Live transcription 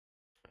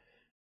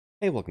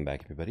Hey, welcome back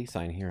everybody.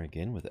 Sign here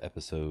again with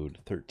episode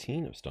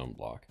 13 of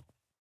StoneBlock.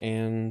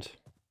 And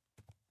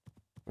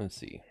let's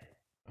see.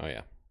 Oh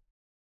yeah.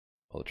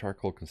 Well, the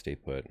charcoal can stay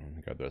put. I'm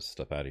gonna grab the rest of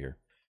the stuff out of here.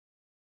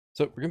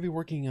 So we're gonna be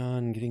working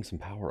on getting some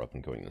power up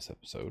and going this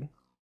episode.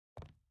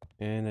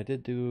 And I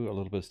did do a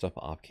little bit of stuff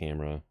off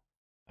camera.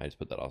 I just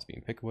put that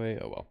off-beam pick away.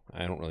 Oh well,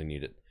 I don't really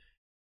need it.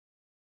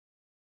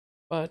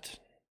 But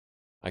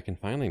I can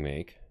finally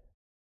make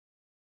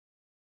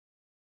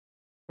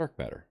dark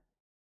matter.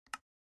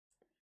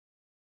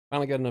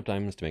 Finally got enough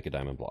diamonds to make a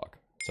diamond block.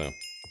 So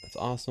that's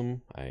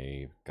awesome.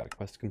 I got a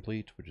quest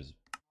complete, which is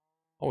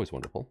always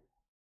wonderful.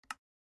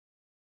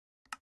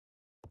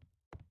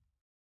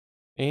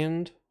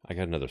 And I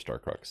got another star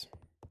crux.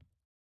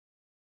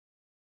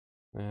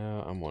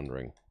 Now I'm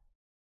wondering.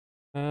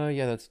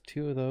 Yeah, that's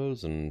 2 of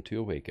those and 2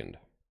 awakened.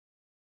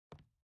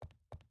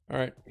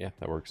 Alright, yeah,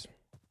 that works.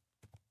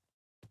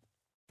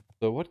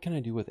 So what can I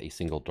do with a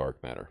single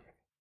dark matter?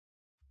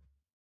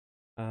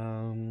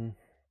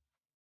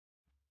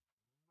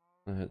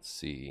 Let's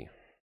see.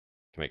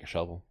 Can make a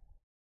shovel.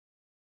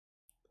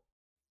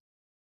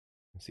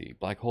 Let's see,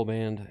 black hole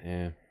band.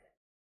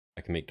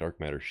 I can make dark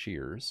matter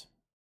shears.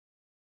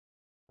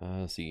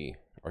 Let's see,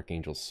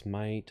 archangel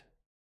smite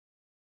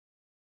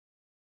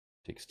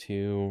takes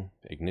 2.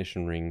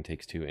 Ignition ring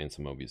takes 2, and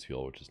some Mobius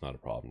fuel, which is not a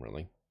problem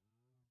really.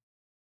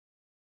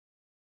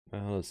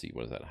 Let's see,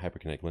 what is that?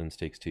 Hyperkinetic lens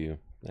takes 2.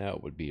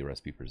 That would be a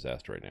recipe for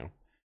disaster right now.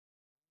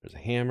 There's a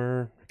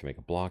hammer. I can make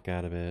a block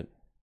out of it.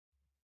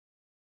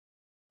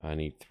 I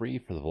need 3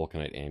 for the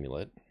vulcanite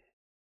amulet.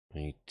 I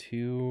need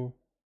 2.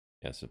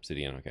 Yes,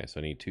 obsidian. Okay, so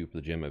I need 2 for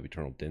the gem of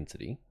eternal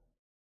density.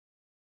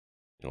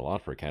 And a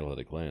lot for a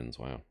catalytic lens.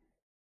 Wow.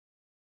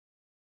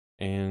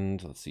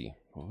 And let's see.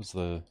 What was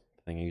the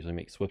thing I usually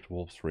make? Swift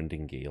Wolf's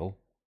Rending Gale.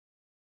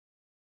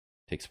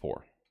 Takes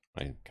 4.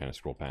 I kind of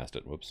scrolled past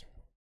it. Whoops.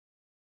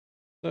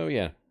 So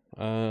yeah,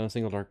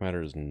 single dark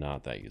matter is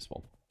not that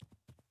useful.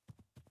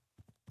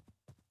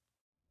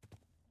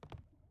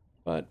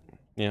 But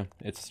yeah,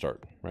 it's a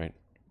start, right?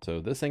 So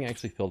this thing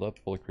actually filled up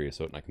full of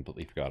creosote and I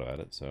completely forgot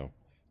about it, so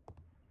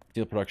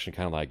steel production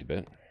kind of lagged a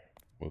bit.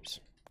 Whoops.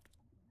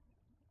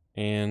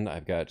 And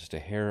I've got just a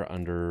hair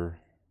under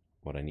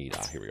what I need.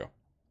 Ah, here we go.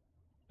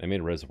 I made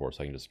a reservoir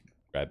so I can just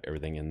grab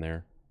everything in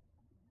there.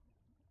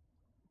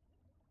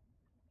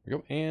 Here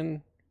we go, and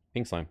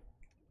pink slime.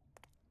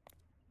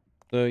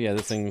 So yeah,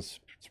 this thing's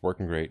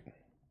working great.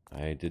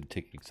 I did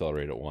take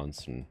accelerate at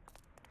once and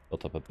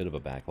built up a bit of a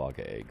backlog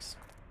of eggs.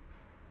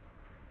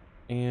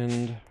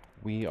 And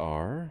we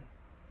are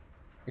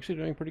actually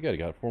doing pretty good. I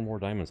got 4 more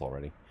diamonds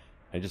already.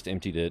 I just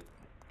emptied it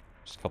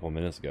just a couple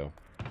minutes ago.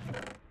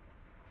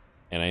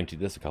 And I emptied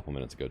this a couple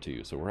minutes ago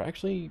too. So we're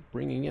actually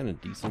bringing in a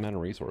decent amount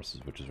of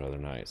resources, which is rather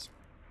nice.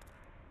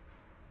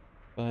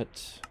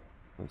 But,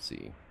 let's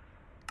see.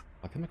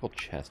 A chemical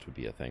chest would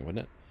be a thing,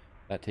 wouldn't it?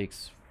 That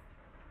takes,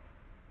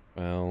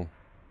 well,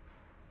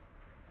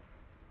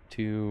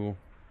 2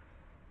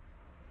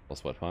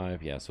 plus what,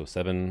 5? Yeah, so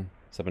 7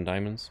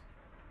 diamonds.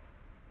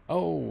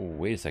 Oh,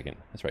 wait a second.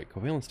 That's right.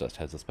 Covalence dust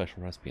has a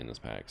special recipe in this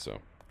pack, so.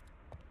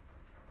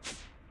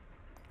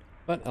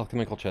 But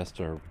alchemical chests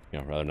are,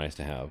 rather nice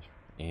to have.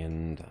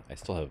 And I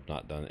still have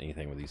not done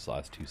anything with these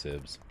last 2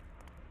 sieves.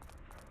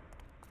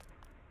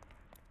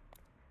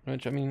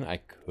 Which, I mean, I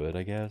could,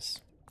 I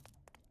guess.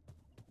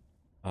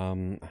 How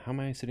am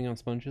I sitting on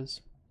sponges?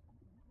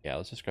 Yeah,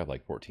 let's just grab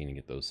like 14 and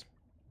get those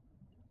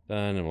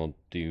done, and we'll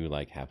do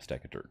like half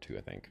stack of dirt too,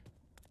 I think.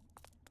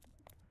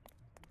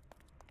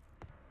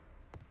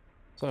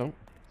 So,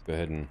 let's go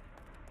ahead and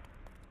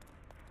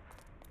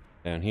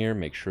down here,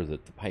 make sure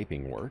that the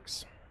piping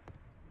works.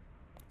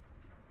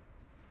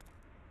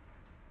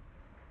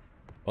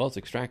 Well, it's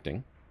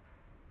extracting.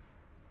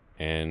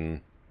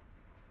 And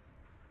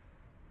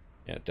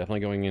yeah, definitely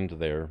going into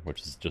there,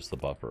 which is just the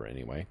buffer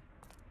anyway.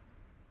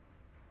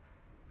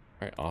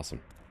 Alright,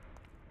 awesome.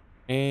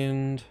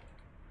 And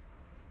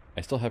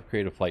I still have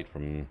creative flight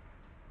from a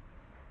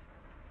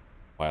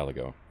while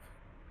ago.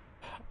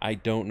 I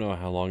don't know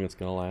how long it's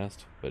gonna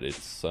last, but it's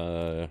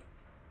still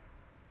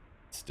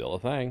a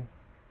thing.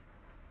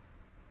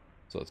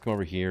 So let's come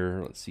over here.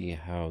 Let's see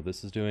how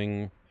this is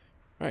doing.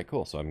 Alright,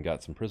 cool. So I've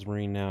got some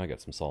prismarine now. I got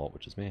some salt,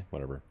 which is meh,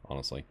 whatever,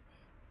 honestly.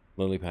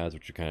 Lily pads,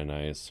 which are kind of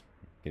nice.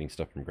 Getting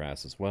stuff from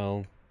grass as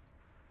well.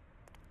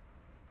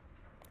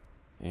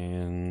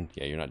 And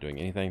yeah, you're not doing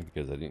anything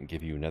because I didn't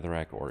give you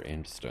netherrack or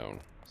endstone.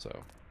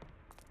 So,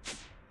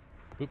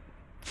 boop.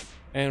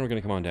 And we're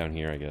gonna come on down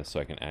here, I guess, so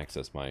I can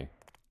access my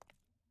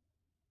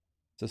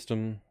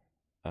system.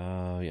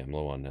 Yeah, I'm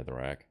low on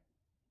netherrack.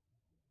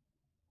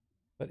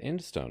 But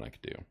endstone I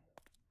could do.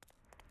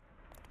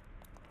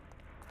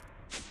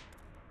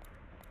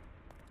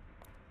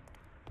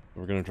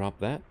 We're gonna drop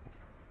that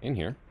in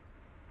here.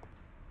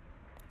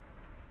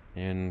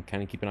 And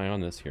kind of keep an eye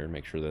on this here,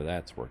 make sure that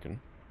that's working.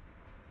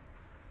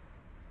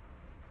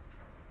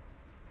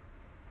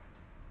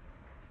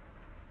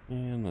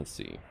 And let's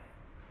see.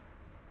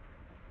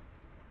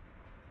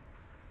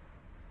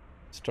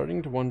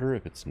 Starting to wonder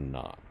if it's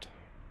not.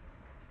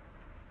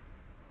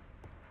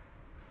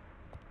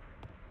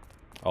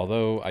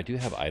 Although I do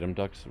have item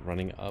ducts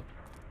running up,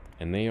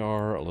 and they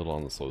are a little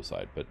on the slow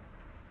side, but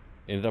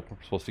ended up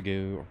supposed to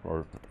go,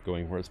 or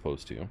going where it's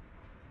supposed to.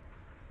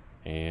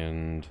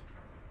 And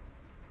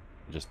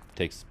it just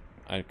takes,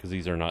 because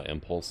these are not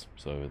impulse,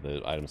 so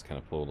the items kind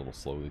of flow a little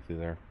slowly through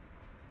there.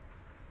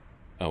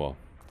 Oh well.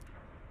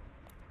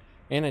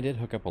 And I did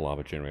hook up a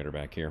lava generator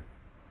back here.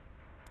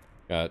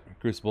 Got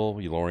Crucible,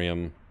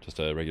 Eulorium, just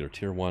a regular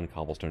tier 1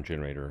 cobblestone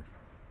generator,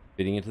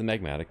 fitting into the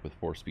magmatic with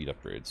 4 speed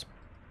upgrades.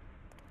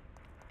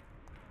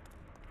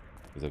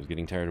 Because I was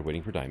getting tired of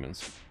waiting for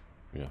diamonds.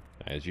 You know,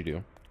 as you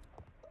do.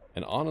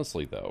 And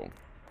honestly, though,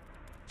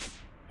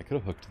 I could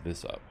have hooked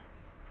this up.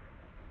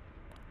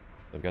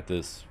 I've got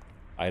this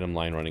item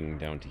line running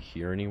down to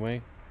here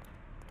anyway.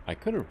 I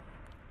could have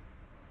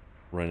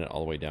run it all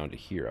the way down to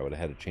here. I would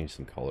have had to change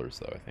some colors,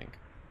 though, I think.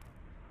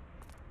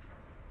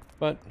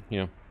 But, you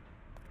know,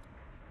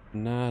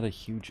 not a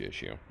huge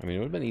issue. I mean, it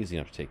would have been easy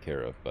enough to take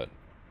care of, but...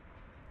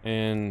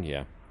 And,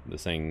 yeah, the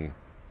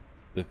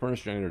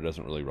furnace generator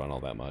doesn't really run all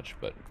that much,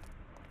 but...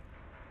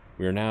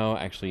 We are now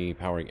actually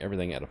powering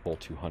everything at a full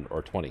 200,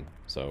 or 20.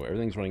 So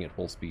everything's running at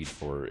full speed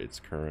for its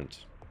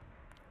current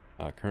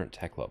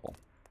tech level.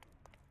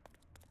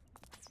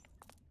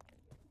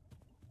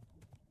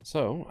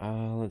 So,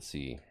 let's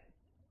see.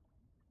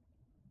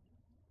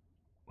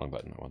 Wrong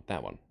button, I want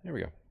that one. There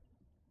we go.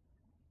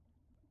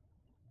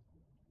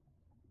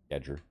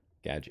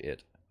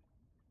 Gadget.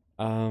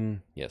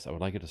 Yes, I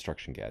would like a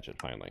destruction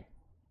gadget, finally.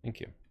 Thank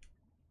you.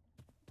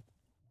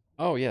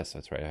 Oh, yes,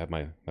 that's right. I have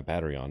my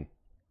battery on.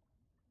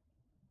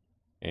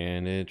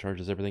 And it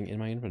charges everything in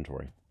my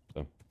inventory.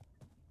 So,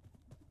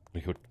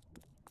 we could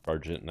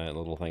charge it in that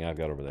little thing I've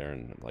got over there,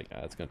 and I'm like,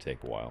 it's going to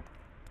take a while.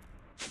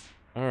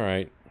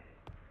 Alright.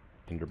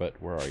 Enderbutt,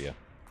 where are you?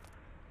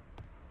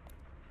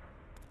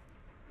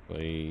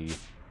 Play.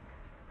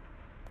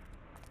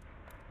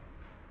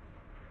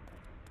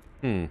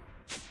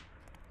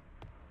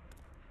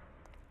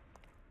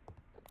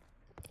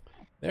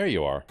 There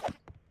you are.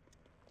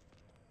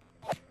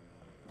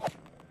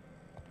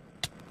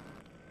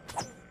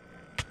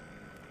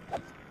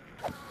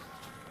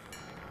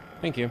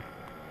 Thank you.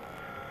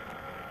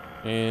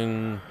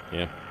 And,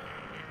 yeah.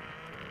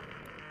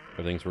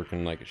 Everything's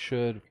working like it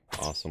should.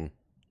 Awesome.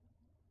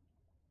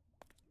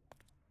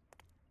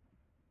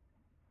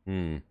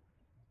 I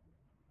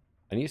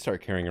need to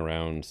start carrying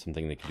around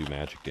something that can do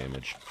magic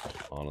damage,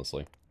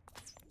 honestly.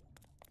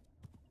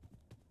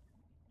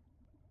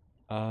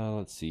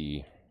 Let's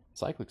see.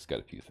 Cyclic's got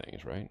a few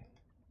things, right?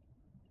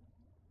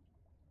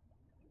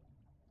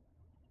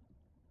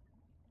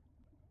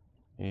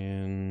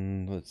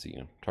 And let's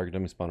see. Target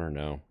dummy spawner,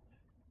 no.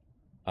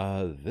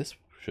 This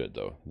should,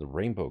 though. The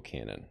rainbow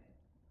cannon.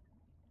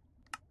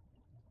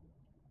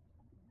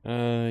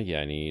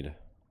 Yeah, I need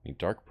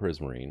dark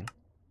prismarine.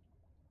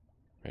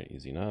 Right,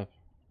 easy enough.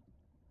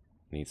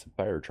 Need some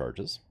fire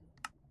charges.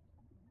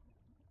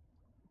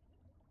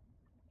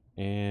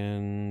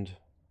 And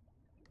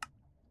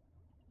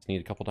just need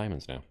a couple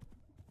diamonds now.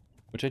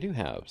 Which I do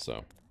have,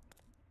 so.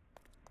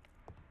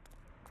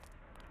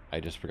 I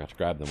just forgot to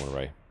grab them whenever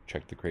I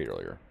checked the crate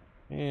earlier.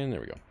 And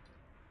there we go.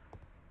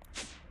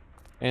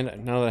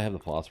 And now that I have the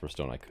philosopher's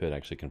stone, I could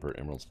actually convert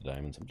emeralds to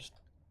diamonds. I'm just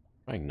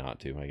trying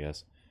not to, I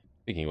guess.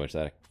 Speaking of which,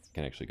 that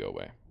can actually go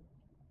away.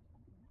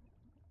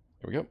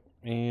 There we go.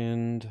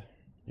 And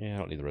yeah, I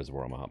don't need the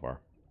reservoir on my hotbar.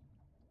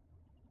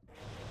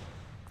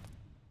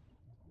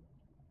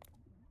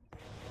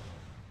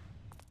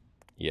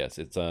 Yes,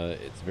 it's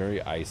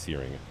very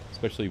eye-searing,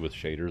 especially with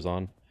shaders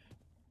on,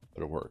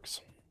 but it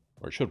works,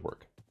 or it should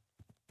work.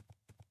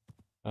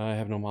 I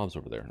have no mobs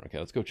over there. Okay,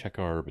 let's go check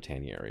our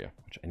Botania area,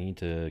 which I need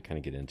to kind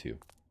of get into.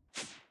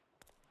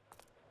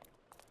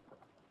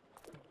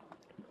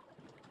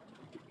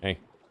 Hey,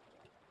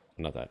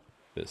 not that.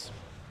 This.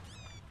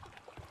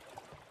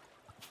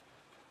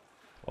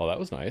 Well, that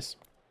was nice.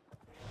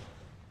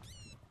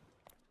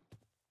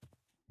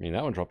 I mean,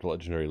 that one dropped a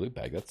legendary loot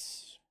bag.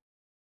 That's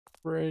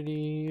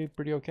pretty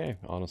okay,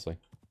 honestly.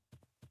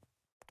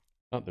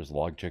 Oh, there's a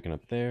log chicken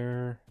up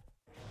there.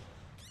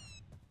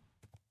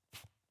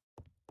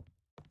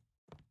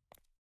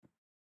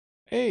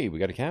 Hey, we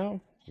got a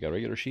cow, we got a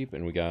regular sheep,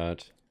 and we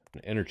got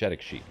an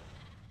energetic sheep.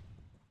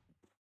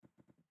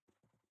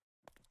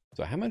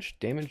 So how much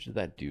damage did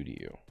that do to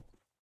you?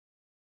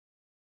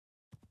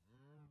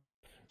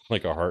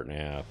 Like a heart and a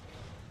half.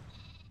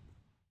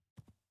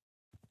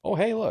 Oh,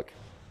 hey, look.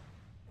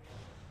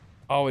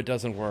 Oh, it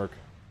doesn't work.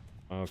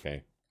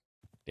 Okay.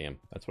 Damn,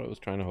 that's what I was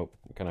trying to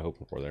kind of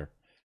hoping for there.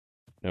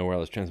 No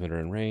wireless transmitter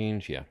in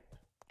range, yeah.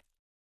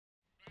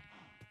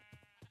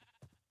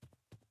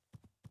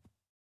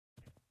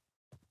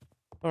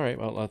 Alright,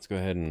 well, let's go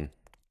ahead and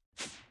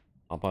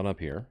hop on up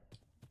here.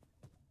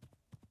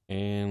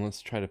 And let's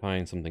try to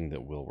find something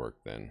that will work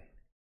then.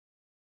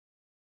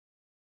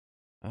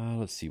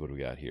 Let's see what we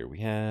got here. We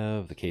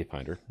have the cave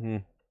finder.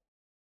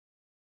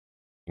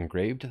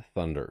 Engraved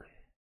thunder.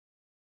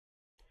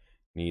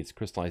 Needs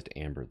crystallized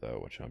amber though,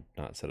 which I'm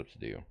not set up to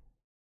do.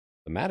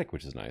 The matic,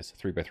 which is nice.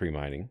 3x3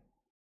 mining.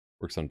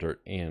 Works on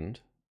dirt and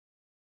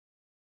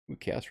Ooh,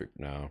 Chaos Reaper.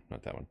 No,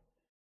 not that one.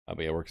 But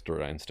yeah, it works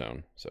dirt, iron,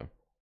 stone. So,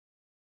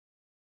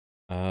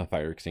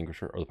 fire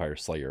extinguisher or the fire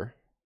slayer.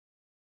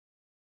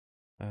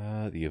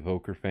 The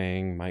evoker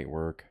fang might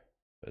work,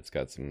 but it's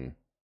got some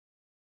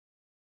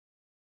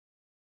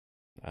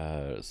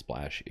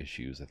splash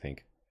issues, I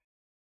think.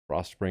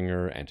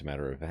 Frostbringer,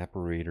 antimatter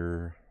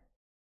evaporator,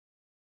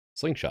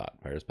 slingshot,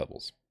 fires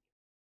pebbles.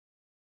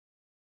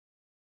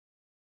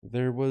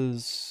 There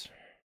was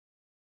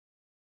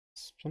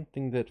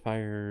something that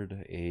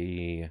fired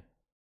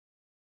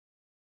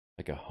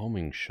like a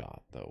homing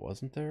shot, though,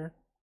 wasn't there?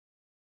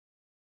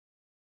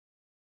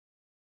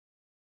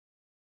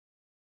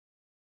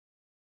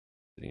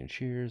 Obsidian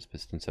shears,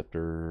 piston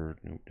scepter,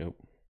 nope,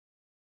 nope.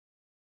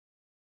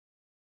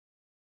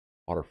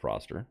 Water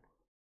froster.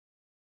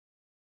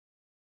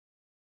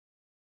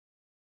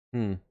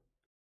 Hmm.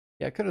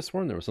 Yeah, I could have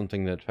sworn there was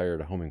something that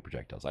fired homing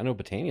projectiles. I know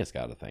Botania's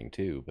got a thing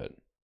too, but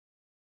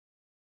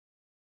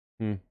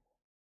hmm.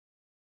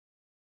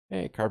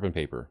 Hey, carbon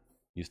paper.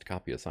 Used to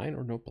copy a sign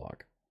or note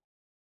block.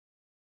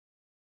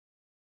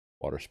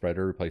 Water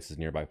spreader replaces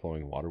nearby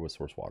flowing water with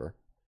source water.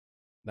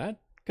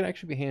 That could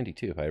actually be handy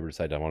too if I ever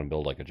decide I want to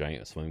build like a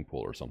giant swimming pool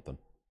or something.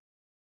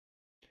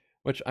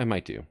 Which I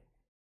might do.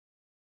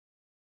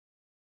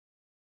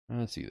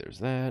 Let's see, there's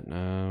that.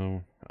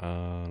 No.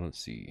 Let's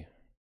see.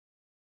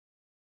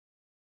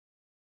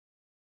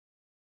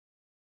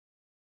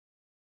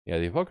 Yeah,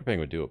 the evoker fang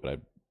would do it, but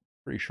I'm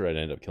pretty sure I'd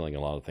end up killing a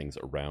lot of things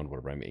around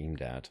whatever I'm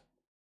aimed at.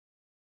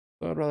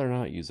 So I'd rather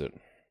not use it.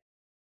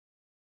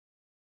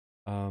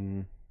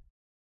 One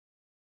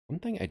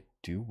thing I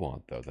do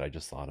want though that I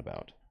just thought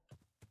about.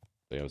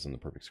 I was in the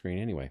perfect screen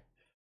anyway.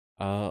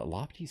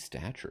 Lofty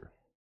stature.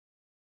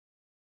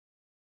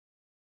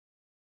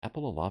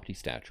 Apple of lofty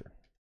stature.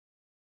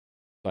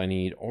 So I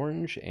need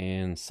orange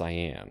and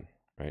cyan,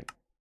 right?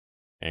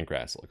 And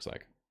grass, it looks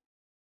like.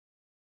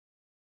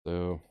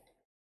 So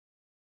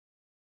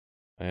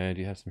I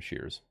do have some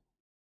shears.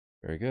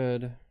 Very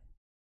good.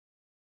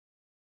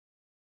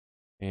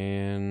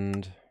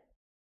 And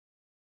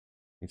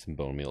need some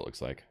bone meal, it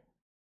looks like.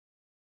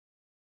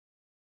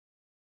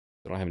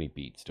 I don't have any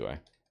beets, do I?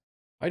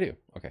 I do.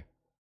 Okay.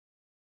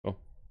 Cool.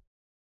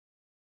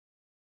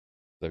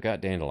 So I've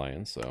got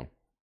dandelions, so.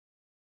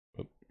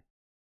 Oop.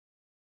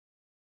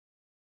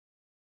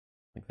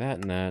 Like that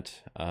and that.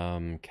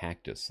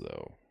 Cactus,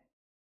 though.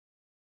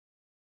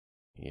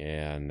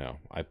 Yeah, no.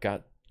 I've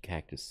got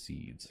cactus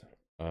seeds.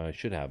 I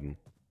should have them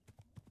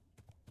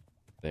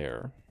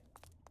there.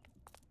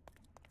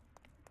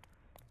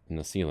 In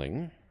the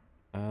ceiling.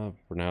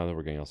 For now,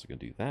 we're also going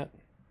to do that.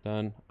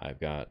 Done. I've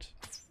got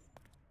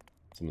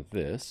some of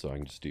this, so I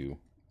can just do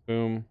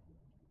boom.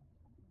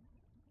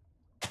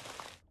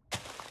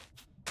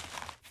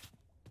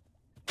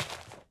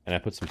 And I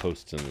put some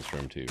posts in this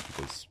room too,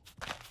 because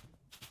I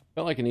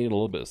felt like I needed a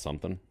little bit of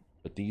something.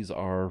 But these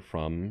are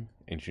from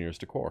Engineers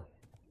Decor.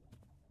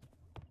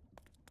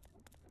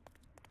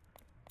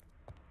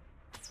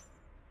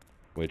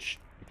 Which,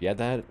 if you add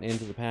that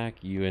into the pack,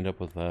 you end up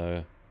with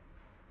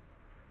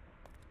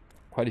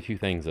quite a few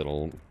things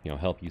that'll,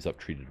 help use up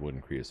treated wood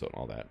and creosote and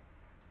all that.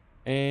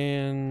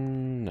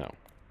 And no.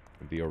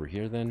 It'd be over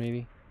here then,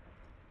 maybe?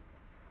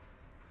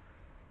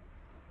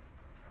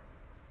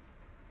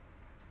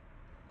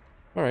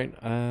 Alright,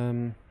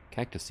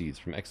 cactus seeds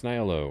from Ex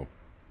Nihilo.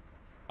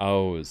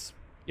 Oh,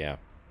 yeah,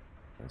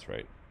 that's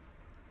right.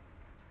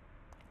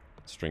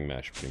 String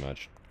mesh, pretty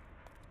much.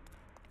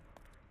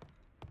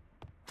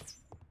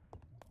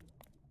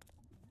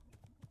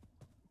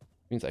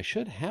 Means I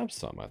should have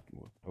some, I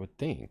would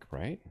think,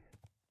 right?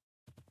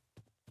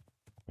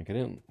 Like I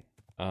didn't...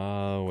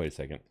 wait a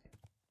second.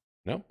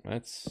 Nope,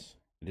 I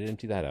did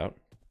empty that out.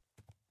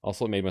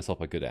 Also, I made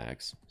myself a good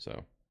axe,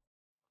 so...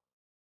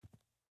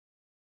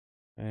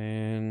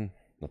 And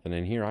nothing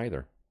in here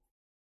either.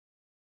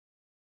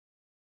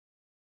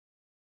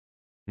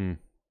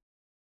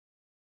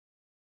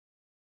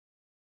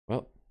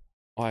 Well,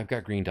 oh, I've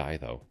got green dye,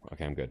 though.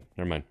 Okay, I'm good.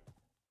 Never mind.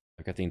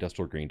 I've got the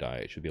industrial green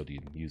dye. I should be able to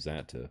use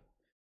that to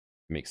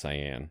make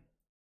cyan.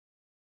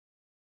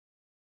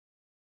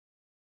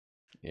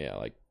 Yeah,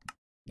 like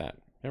that.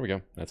 There we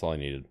go. That's all I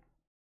needed.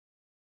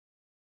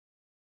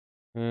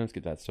 Let's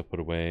get that stuff put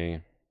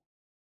away.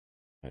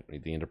 I don't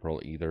need the ender pearl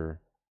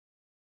either.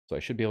 So I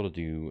should be able to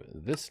do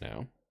this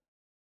now.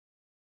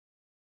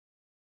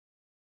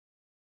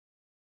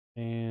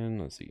 And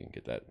let's see, you can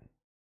get that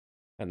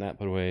and that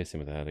put away. Same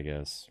with that, I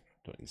guess.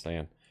 Don't need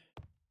cyan.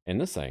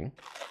 And this thing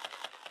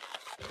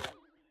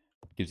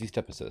gives you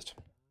step assist.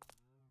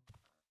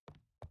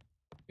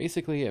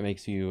 Basically, it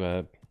makes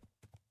you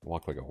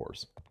walk like a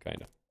horse,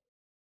 kind of.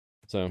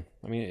 So,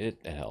 I mean,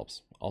 it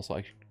helps. Also,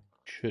 I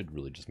should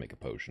really just make a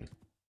potion.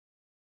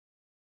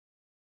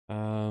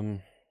 I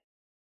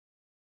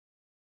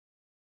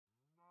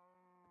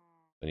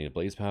need a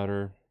blaze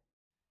powder.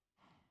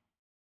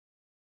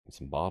 And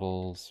some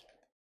bottles.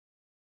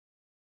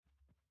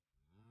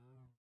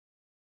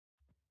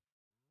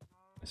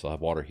 I still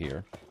have water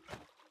here.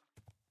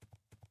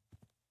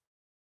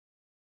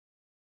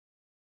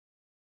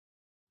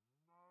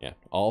 Yeah,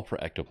 all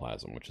for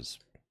ectoplasm, which is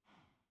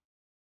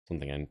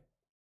something I've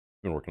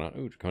been working on.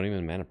 Ooh, draconium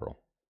and mana pearl.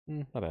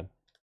 Not bad.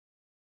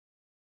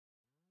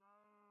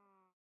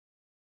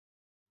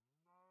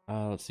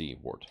 Let's see,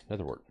 wart,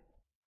 nether wart.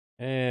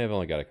 I've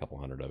only got a couple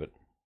hundred of it.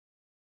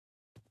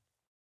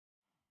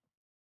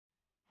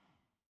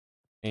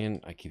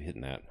 And I keep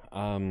hitting that.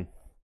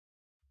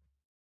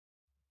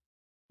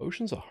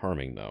 Potions of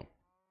harming, though.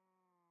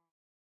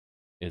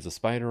 Is a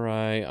spider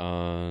eye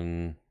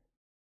on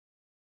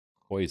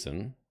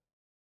poison.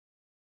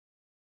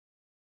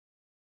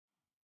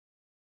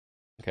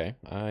 Okay,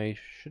 I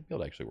should be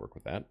able to actually work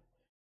with that.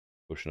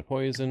 Potion of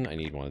poison, I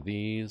need one of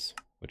these,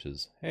 which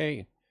is,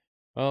 hey,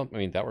 well, I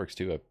mean, that works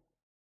too. I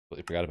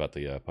completely forgot about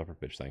the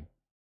pufferfish thing.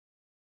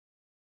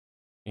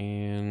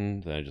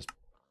 And then I just,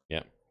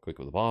 yeah, quick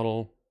with the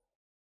bottle.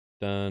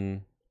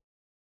 Done.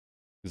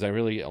 Because I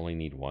really only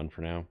need one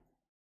for now.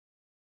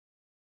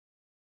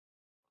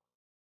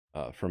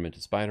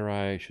 Fermented spider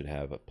eye should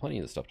have plenty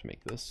of stuff to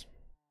make this.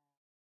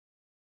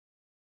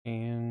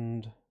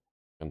 And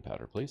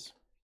gunpowder, please.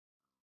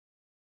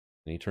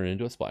 Then you turn it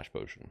into a splash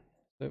potion.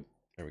 So,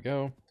 there we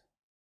go.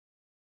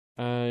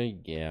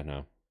 Yeah,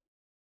 no.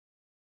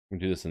 We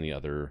can do this in the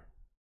other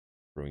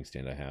brewing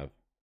stand I have.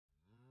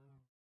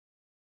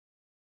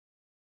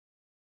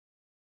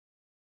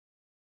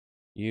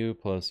 You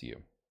plus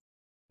you.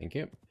 Thank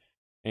you.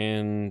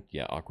 And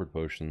yeah, awkward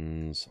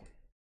potions.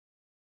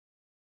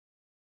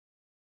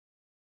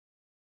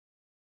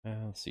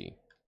 Let's see.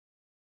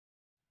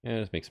 Yeah,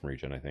 just make some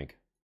regen, I think.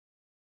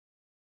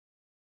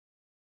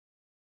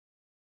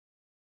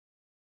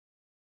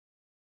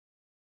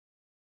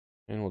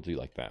 And we'll do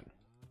like that.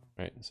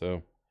 All right,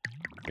 so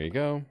there you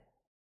go.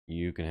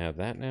 You can have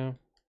that now.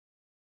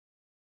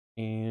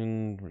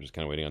 And we're just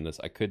kind of waiting on this.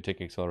 I could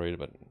take accelerated,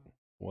 but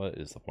what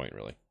is the point,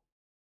 really?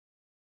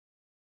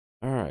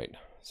 All right,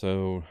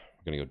 so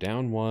we're going to go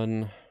down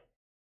one.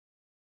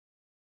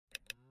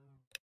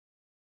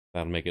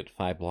 That'll make it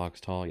 5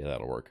 blocks tall. Yeah,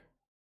 that'll work.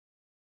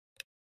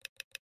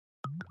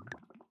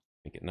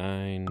 Make it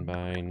 9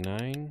 by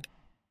 9.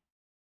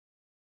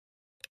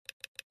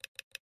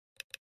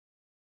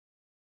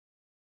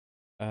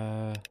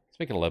 Let's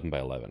make it 11 by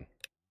 11.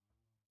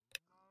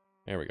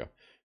 There we go.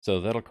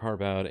 So that'll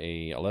carve out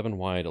a 11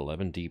 wide,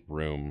 11 deep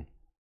room,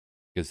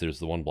 because there's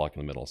the 1 block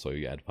in the middle, so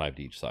you add 5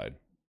 to each side.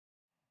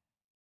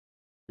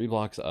 3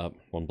 blocks up,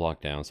 1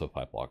 block down, so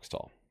 5 blocks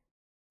tall.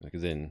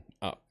 Because in,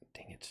 oh,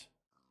 dang it.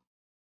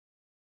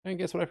 And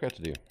guess what I forgot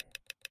to do?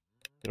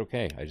 Hit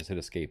okay. I just hit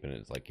escape and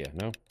it's like, yeah,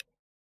 no.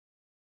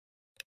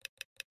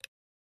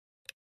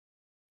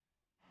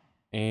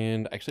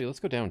 And actually, let's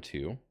go down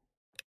 2.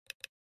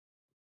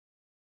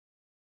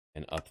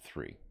 And up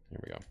 3. There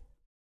we go.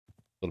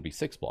 It'll be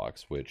 6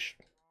 blocks, which,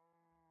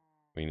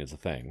 I mean, is a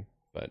thing,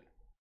 but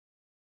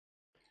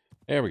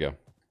there we go.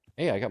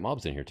 Hey, I got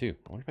mobs in here too.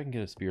 I wonder if I can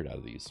get a spirit out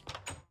of these.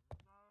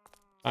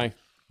 Hi,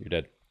 you're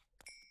dead.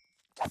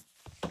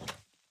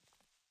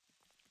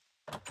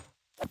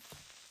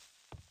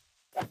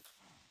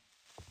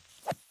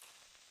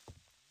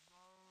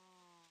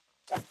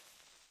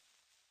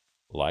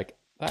 Like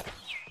that.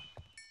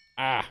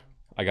 Ah,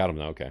 I got him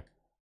though, okay.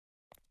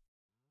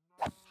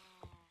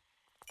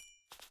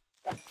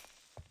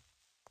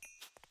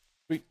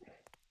 Sweet.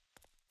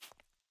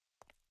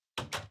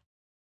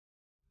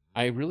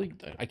 I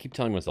keep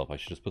telling myself I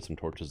should just put some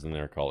torches in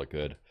there, call it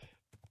good.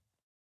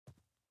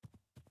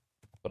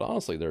 But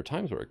honestly, there are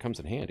times where it comes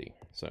in handy,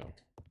 so.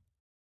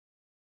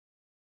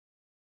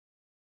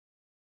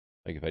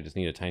 Like if I just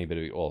need a tiny bit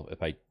of, well,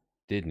 if I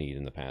did need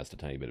in the past a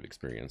tiny bit of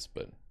experience,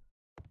 but.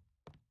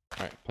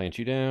 All right, plant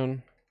you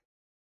down.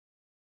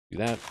 Do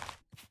that.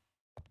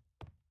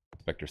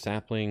 Spectre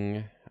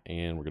sapling,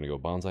 and we're gonna go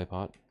bonsai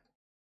pot.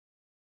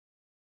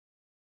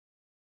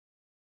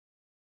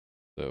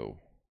 So,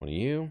 one of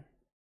you.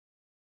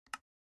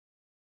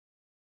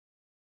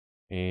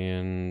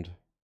 And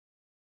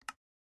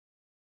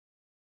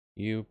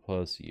you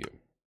plus you.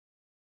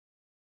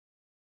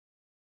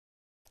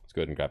 Let's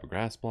go ahead and grab a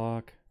grass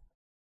block.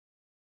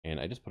 And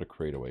I just put a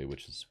crate away,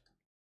 which is,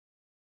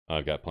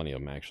 I've got plenty of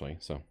them actually,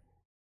 so.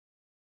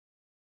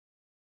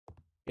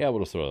 Yeah,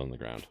 we'll just throw it on the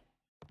ground.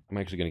 I'm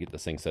actually gonna get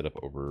this thing set up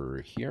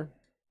over here.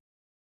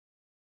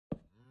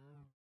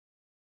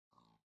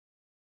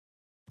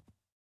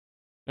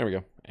 There we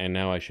go. And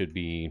now I should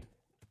be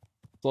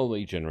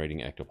slowly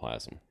generating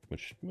ectoplasm,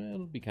 which, well,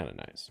 it'll be kind of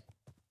nice.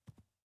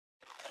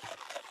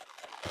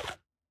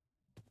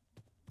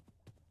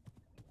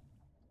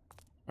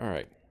 All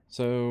right,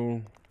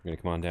 so I'm gonna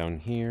come on down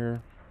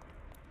here.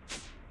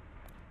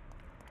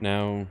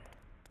 Now,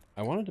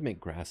 I wanted to make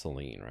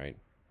Grassoline, right?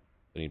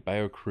 I need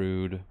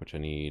biocrude, which I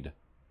need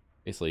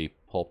basically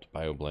pulped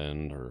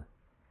bioblend, or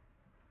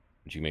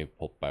which you may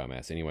pulp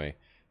biomass anyway.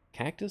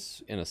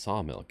 Cactus in a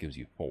sawmill gives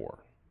you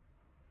 4.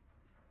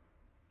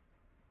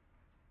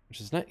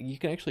 Which is not, you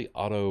can actually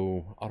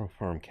auto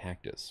farm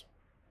cactus.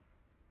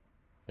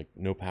 Like,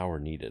 no power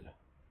needed.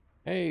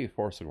 Hey,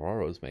 4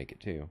 saguaros make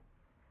it too.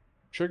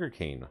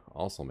 Sugarcane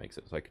also makes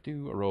it, so I could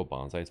do a row of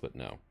bonsais, but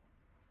no.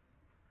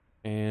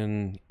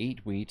 And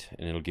 8 wheat,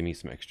 and it'll give me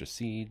some extra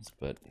seeds,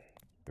 but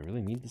do I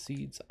really need the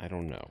seeds? I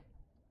don't know.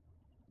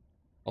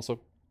 Also,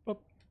 oh,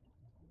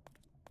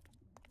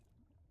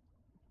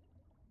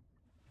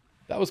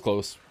 that was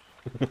close.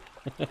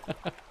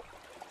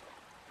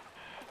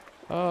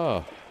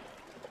 Oh,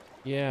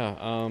 yeah,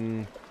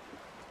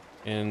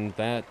 and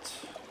that,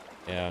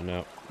 yeah,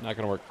 no, not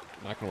gonna work,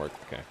 not gonna work,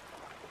 okay.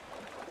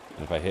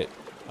 And if I hit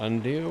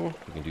undo,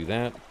 we can do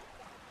that.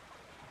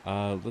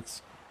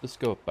 Let's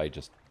go up by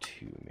just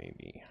 2,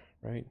 maybe,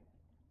 right?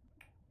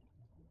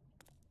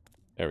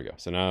 There we go.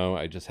 So now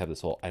I just have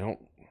this whole, I don't,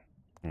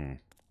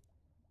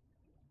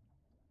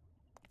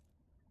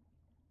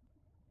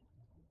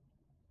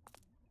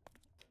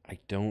 I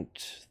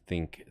don't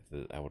think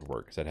that would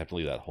work, because I'd have to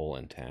leave that hole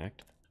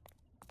intact.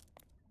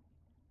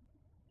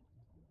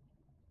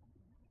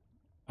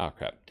 Oh,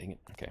 crap. Dang it.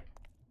 Okay.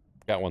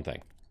 Got one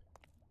thing.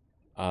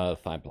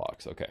 5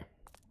 blocks. Okay.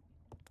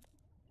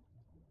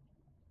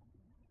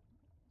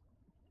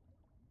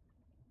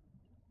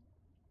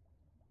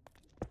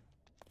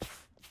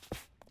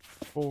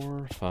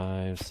 Four,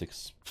 5,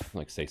 6,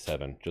 like say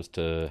 7, just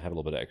to have a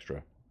little bit of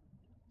extra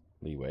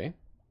leeway.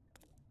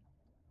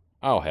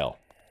 Oh, hell.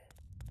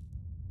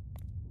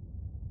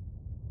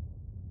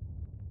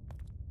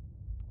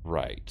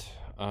 Right.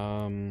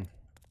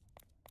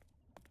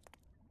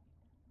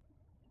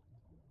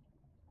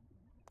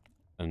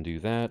 Undo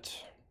that.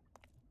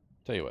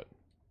 Tell you what.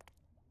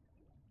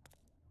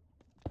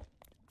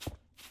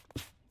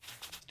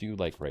 Let's do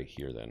like right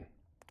here then.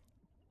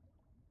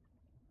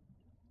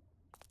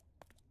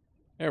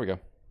 There we go.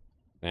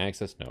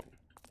 Access? No.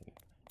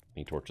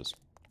 Need torches.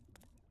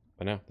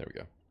 But now, there we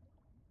go.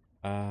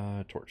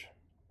 Torch.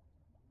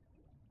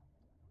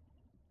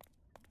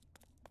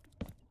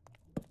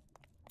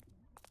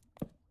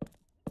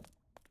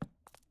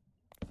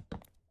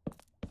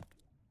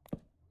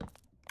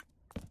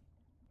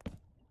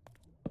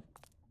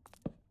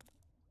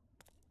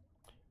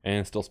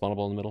 And still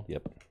spawnable in the middle?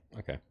 Yep.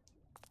 Okay.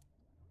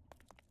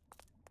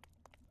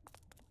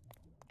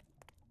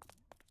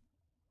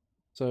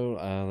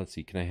 So, let's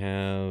see. Can I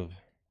have...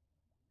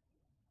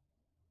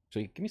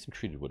 Actually, give me some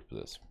treated wood for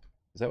this.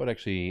 Because that would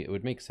actually... It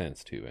would make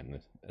sense, too,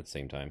 at the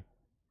same time.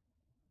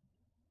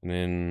 And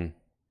then...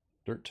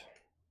 Dirt.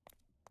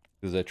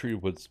 Because that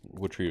treated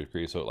wood treated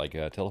create, so like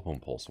telephone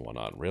poles and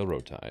whatnot.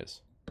 Railroad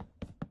ties.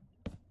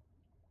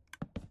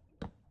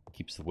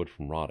 Keeps the wood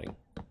from rotting.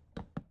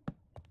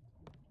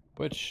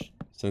 Which,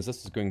 since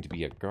this is going to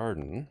be a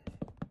garden,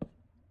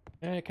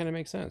 it kind of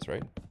makes sense,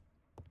 right?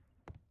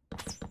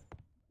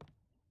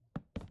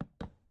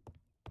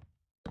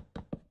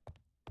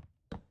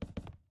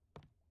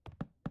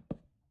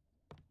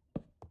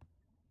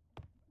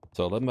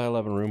 So 11 by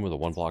 11 room with a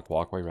 1 block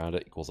walkway around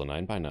it equals a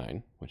 9 by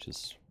 9, which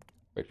is,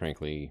 quite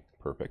frankly,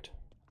 perfect.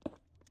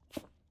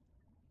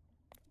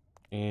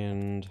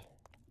 And...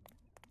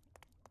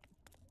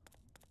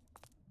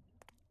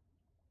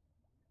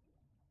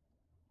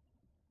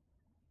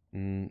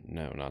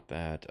 no, not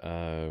that.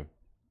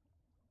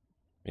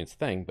 It's a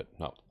thing, but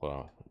not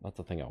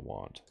the thing I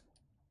want.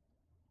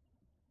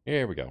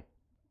 Here we go.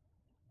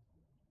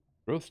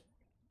 Growth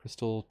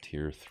Crystal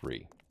Tier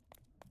 3.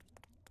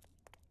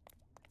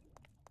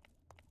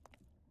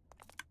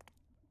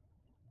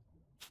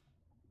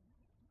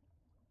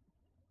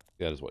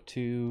 That is what,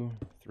 2,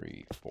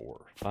 3,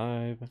 4,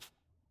 5.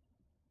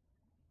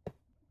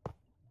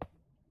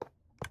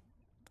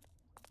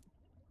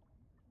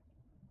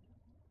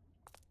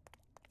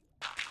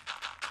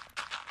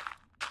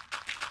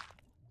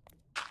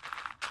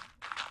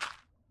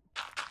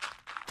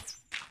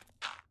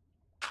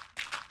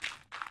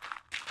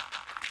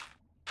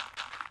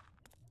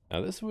 Now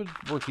this would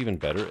work even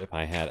better if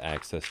I had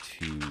access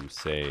to,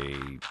 say,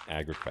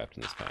 AgriCraft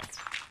in this pack.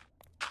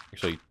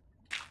 Actually,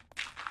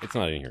 it's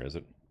not in here, is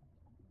it?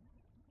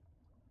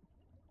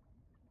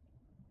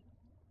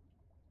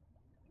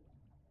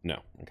 No,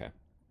 okay.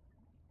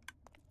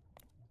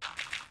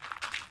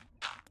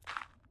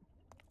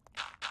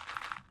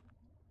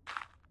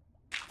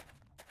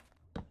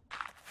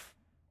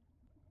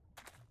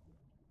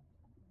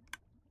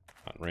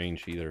 Not in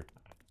range either.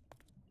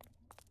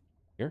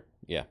 Here?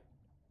 Yeah.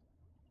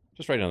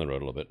 Just right down the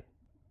road a little bit.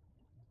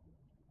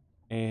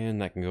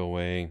 And that can go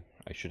away.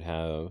 I should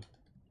have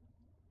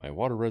my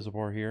water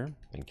reservoir here.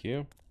 Thank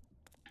you.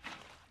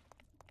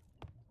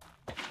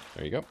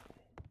 There you go.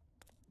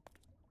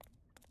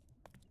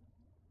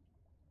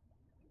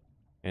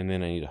 And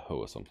then I need a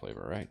hoe of some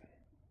flavor, right?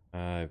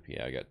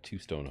 Yeah, I got 2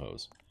 stone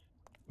hoes.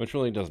 Which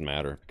really doesn't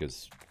matter,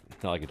 because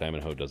it's not like a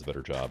diamond hoe does a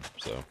better job,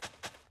 so...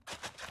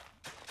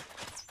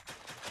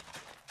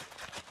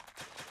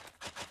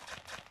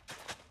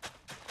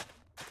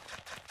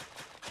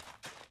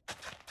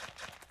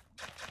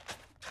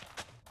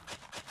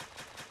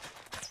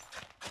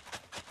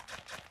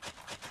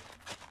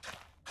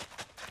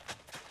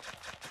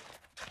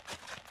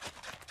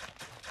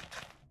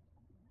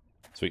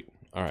 Sweet.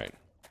 Alright.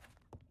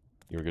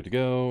 You're good to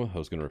go.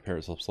 Hoe's going to repair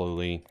itself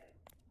slowly.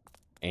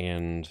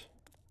 And...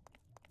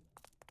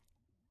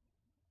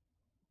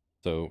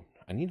 so,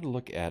 I need to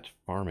look at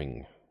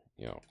farming,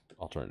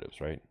 alternatives,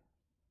 right?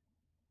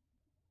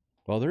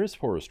 Well, there is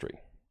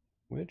forestry,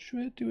 which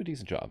would do a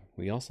decent job.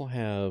 We also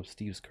have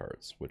Steve's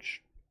cards,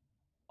 which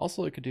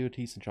also it could do a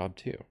decent job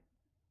too.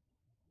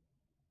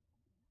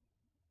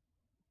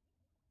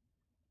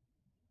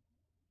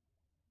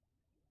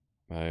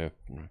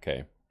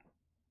 Okay.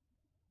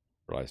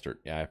 Fertilized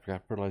dirt. Yeah, I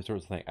forgot fertilized dirt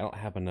was the thing. I don't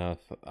have enough.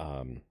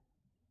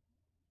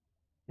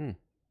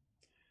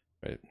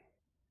 Right.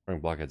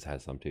 Blockheads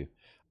has some too.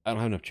 I don't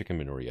have enough chicken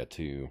manure yet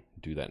to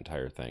do that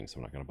entire thing, so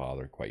I'm not going to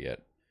bother quite yet.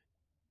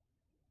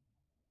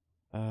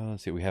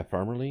 Let's see. We have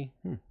Farmerly.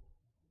 I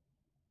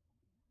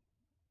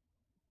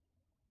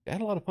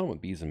had a lot of fun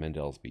with bees and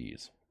Mendel's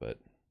bees, but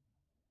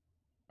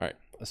all right.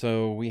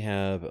 So we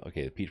have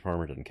the peat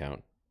farmer doesn't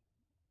count.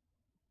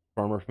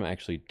 Farmer from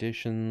actually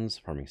additions,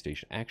 farming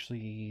station.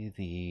 Actually,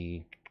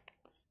 the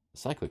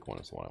cyclic one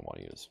is the one I want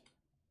to use.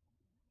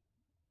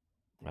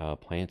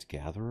 Plant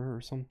gatherer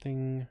or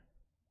something.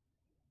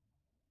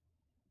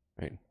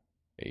 Right.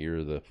 Okay,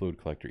 you're the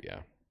fluid collector, yeah.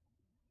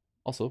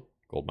 Also,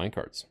 gold mine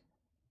carts.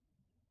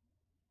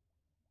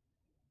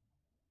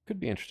 Could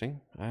be interesting.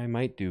 I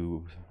might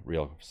do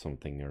real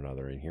something or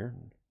another in here.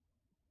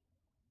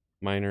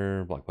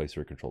 Miner, block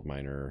placer, controlled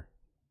miner,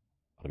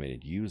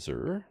 automated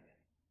user.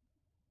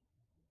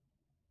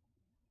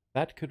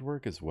 That could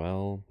work as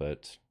well,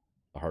 but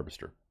a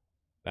harvester.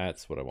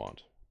 That's what I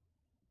want.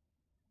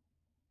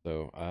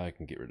 So I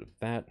can get rid of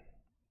that.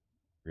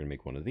 We're going to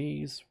make one of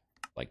these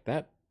like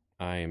that.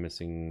 I am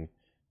missing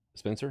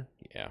dispenser.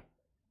 Yeah.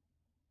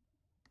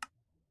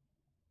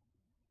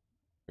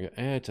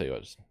 I tell you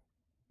what, just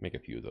make a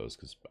few of those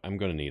because I'm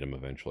going to need them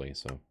eventually.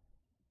 So,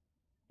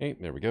 okay,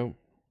 there we go.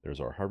 There's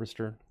our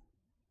harvester.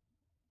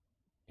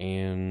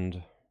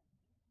 And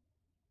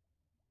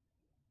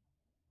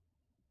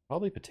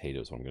probably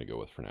potatoes, what I'm going to go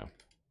with for now.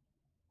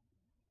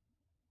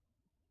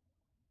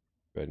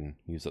 Go ahead and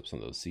use up some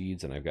of those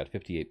seeds, and I've got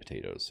 58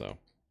 potatoes, so.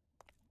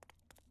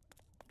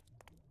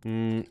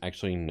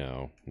 Actually,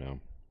 no.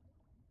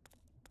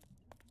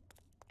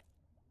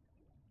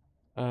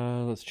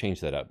 Let's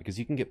change that up, because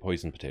you can get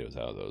poisoned potatoes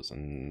out of those,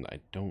 and I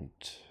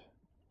don't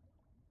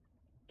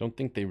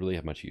think they really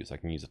have much use. I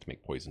can use it to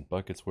make poison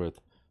buckets with,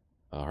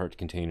 heart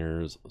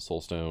containers,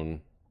 soulstone,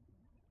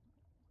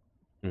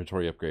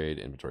 inventory upgrade,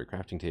 inventory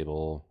crafting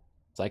table,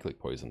 cyclic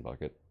poison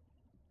bucket.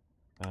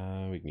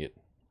 We can get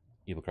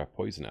evilcraft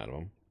poison out of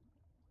them.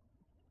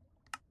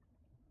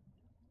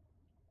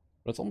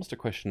 But it's almost a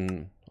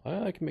question,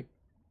 I can make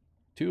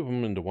 2 of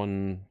them into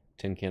 1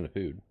 tin can of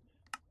food.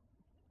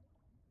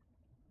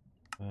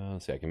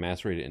 Let's see, I can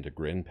macerate it into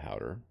grin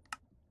powder.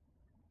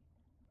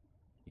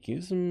 You can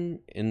use them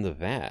in the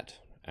vat,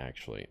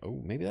 actually.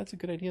 Oh, maybe that's a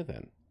good idea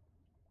then.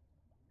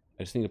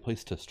 I just need a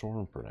place to store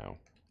them for now.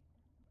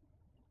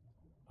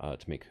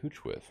 To make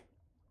hooch with.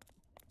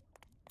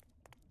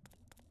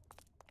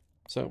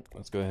 So,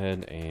 let's go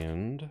ahead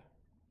and...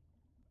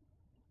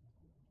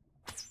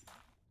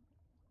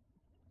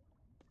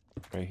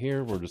 right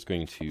here, we're just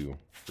going to,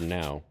 for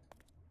now,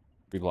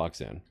 3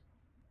 blocks in.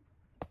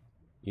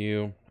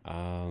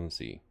 Let's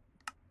see.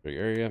 Your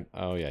area.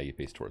 Oh yeah, you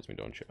face towards me,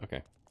 don't you?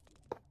 Okay.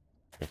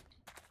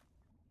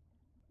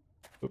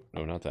 Oop,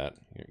 no, not that.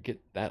 Here,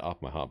 get that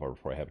off my hotbar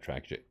before I have a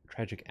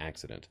tragic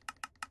accident.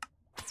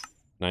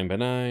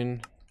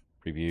 9x9.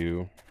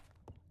 Preview.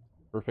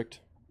 Perfect.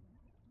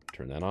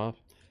 Turn that off.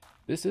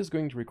 This is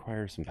going to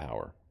require some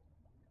power.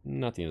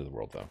 Not the end of the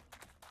world, though.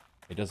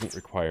 It doesn't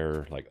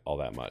require, like, all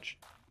that much.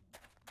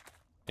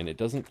 And it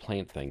doesn't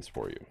plant things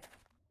for you.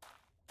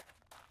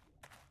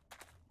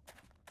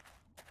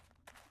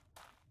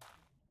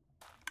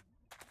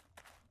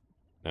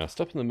 Now,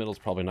 stuff in the middle is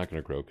probably not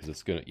going to grow because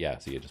it's going to... yeah,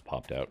 see, it just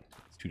popped out.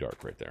 It's too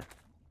dark right there.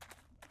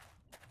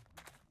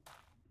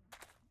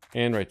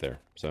 And right there.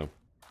 So,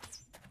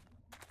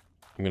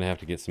 I'm going to have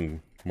to get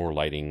some more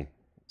lighting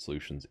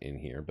solutions in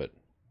here, but...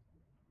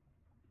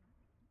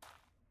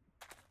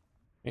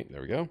 okay,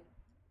 there we go.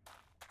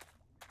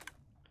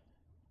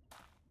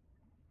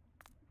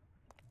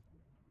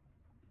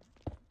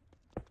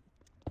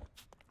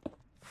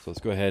 So let's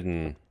go ahead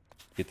and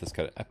get this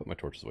cut. I put my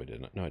torches away,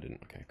 didn't I? No, I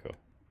didn't. Okay, cool.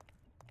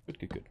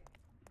 Good.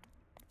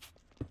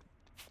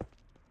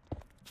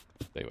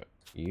 Tell you what,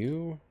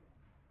 you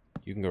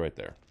can go right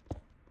there.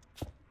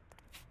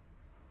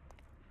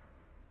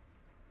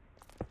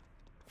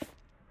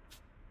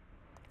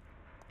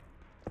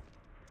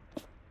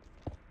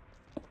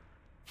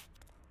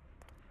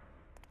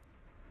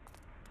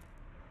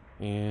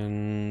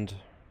 And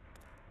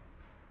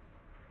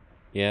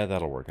yeah,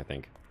 that'll work, I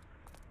think.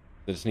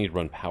 I just need to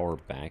run power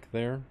back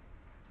there.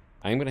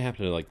 I'm going to have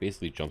to, like,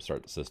 basically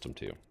jumpstart the system,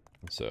 too.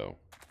 So,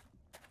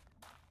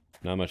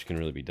 not much can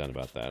really be done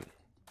about that.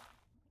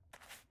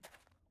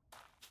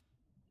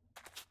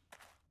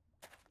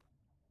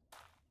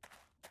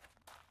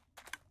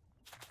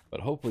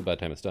 But hopefully by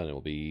the time it's done, it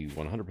will be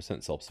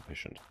 100%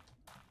 self-sufficient.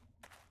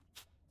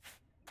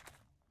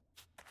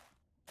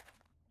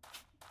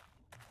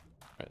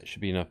 Alright, there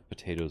should be enough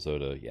potatoes, though,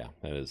 to, yeah,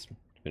 that is,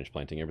 finish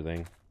planting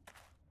everything.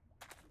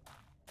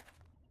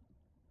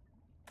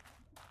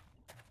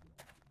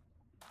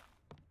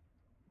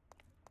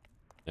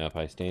 Now if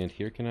I stand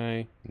here, can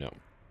I? No.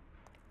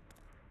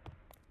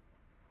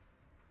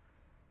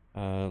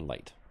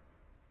 Light.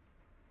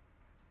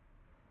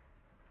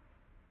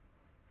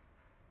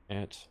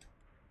 At.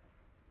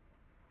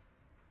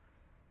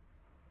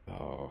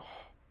 Oh.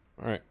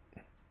 Alright.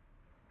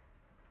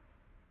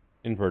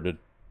 Inverted.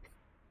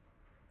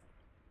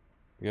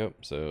 Yep,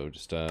 so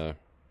just,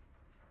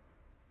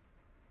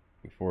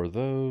 before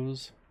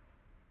those,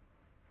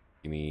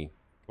 give me,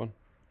 come on,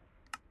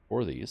 4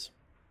 of these.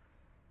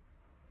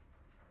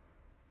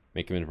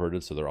 Make them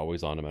inverted so they're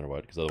always on no matter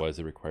what, because otherwise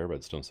they require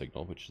redstone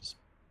signal, which is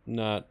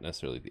not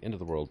necessarily the end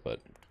of the world,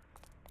 but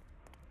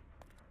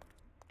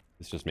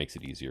this just makes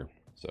it easier,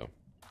 so.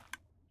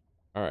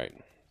 Alright,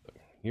 so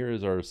here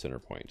is our center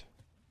point.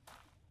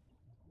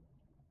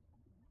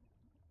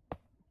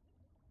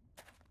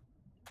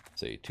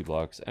 Say 2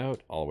 blocks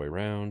out, all the way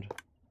around.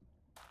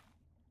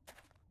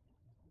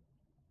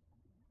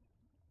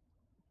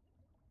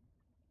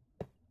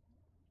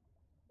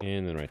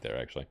 And then right there,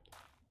 actually.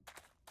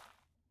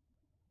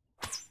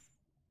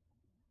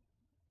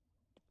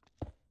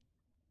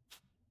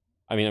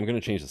 I mean, I'm going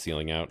to change the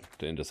ceiling out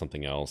into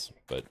something else,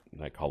 but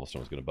that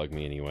cobblestone is going to bug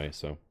me anyway,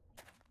 so.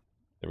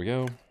 There we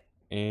go.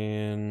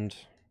 And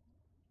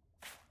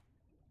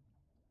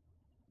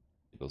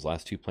get those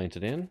last 2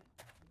 planted in.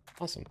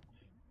 Awesome.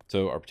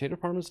 So our potato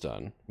farm is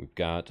done. We've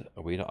got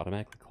a way to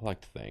automatically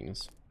collect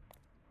things,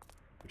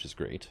 which is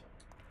great.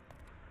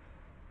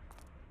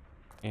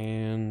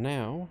 And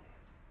now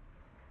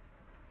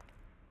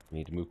we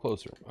need to move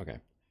closer. Okay.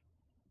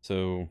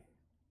 So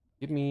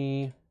give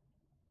me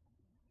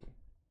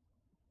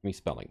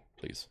spelling,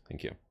 please.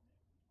 Thank you.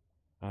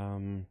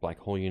 Black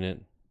hole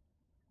unit,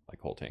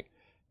 black hole tank.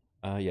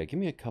 Yeah, give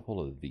me a couple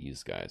of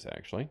these guys,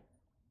 actually.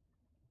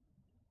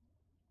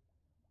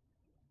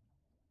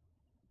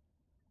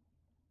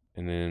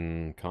 And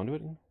then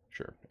conduit?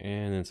 Sure.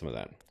 And then some of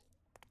that.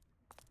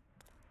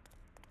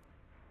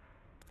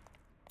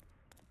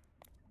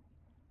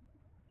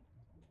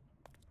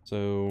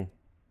 So,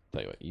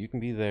 tell you what, you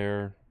can be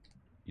there.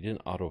 You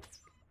didn't auto...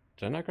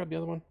 Did I not grab the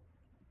other one?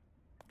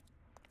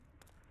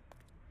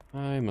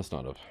 I must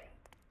not have.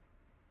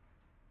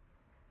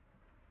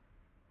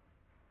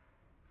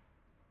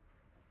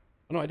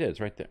 Oh, no, I did. It's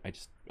right there.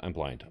 I'm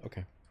blind.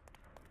 Okay.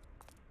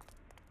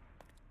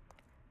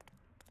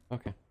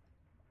 Okay.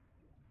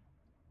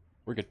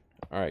 We're good.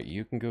 Alright,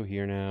 you can go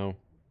here now.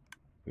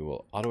 We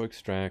will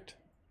auto-extract.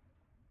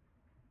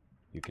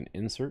 You can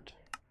insert.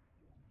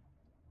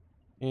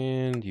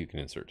 And you can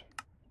insert.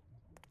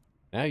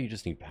 Now you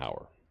just need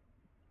power.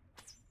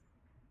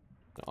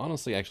 Now,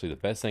 honestly, actually, the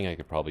best thing I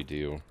could probably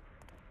do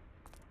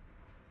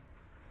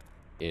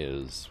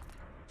is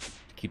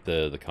keep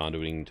the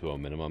conduiting to a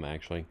minimum,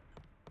 actually.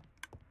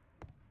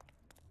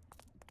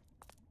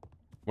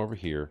 Come over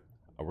here.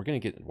 We're going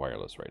to get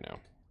wireless right now.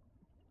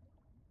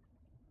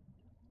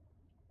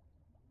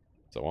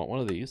 So I want one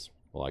of these.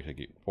 We'll actually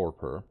get 4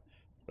 per.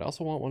 But I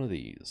also want one of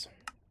these.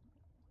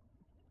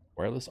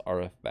 Wireless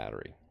RF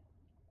battery.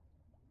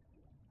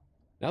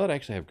 Now that I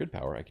actually have good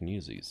power, I can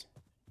use these.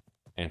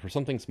 And for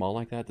something small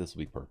like that, this will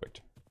be perfect.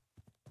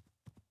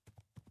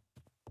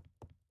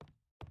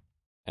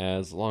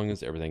 As long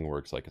as everything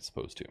works like it's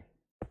supposed to.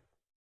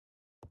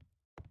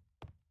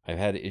 I've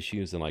had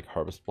issues in like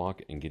Harvest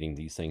Block and getting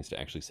these things to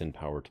actually send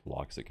power to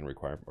blocks that can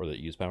require, or that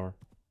use power.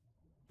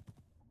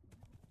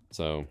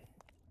 So,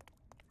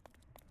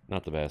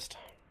 not the best.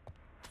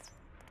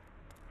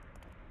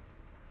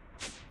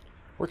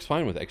 Works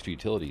fine with extra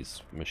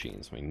utilities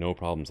machines. I mean, no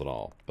problems at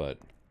all, but...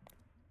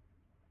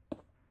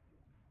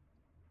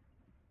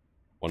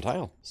 1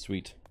 tile.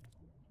 Sweet.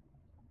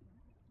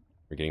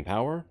 We're getting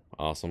power.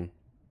 Awesome.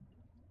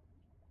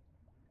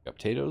 Got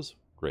potatoes.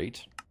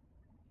 Great.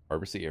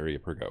 Harvest the area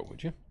per go,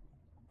 would you?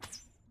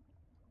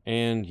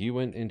 And you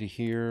went into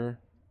here,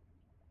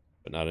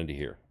 but not into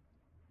here.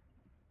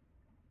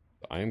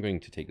 So I am going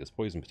to take this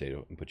poison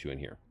potato and put you in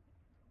here.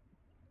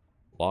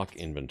 Lock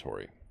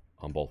inventory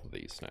on both of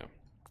these now.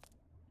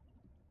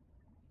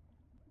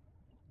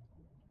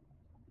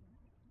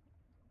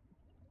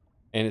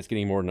 And it's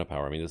getting more than enough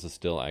power. I mean, this is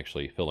still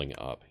actually filling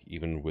up,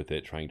 even with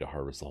it trying to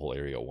harvest the whole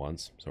area at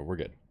once. So we're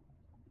good.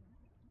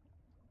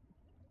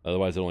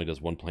 Otherwise, it only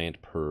does 1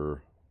 plant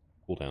per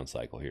cooldown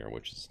cycle here,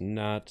 which is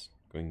not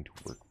going to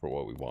work for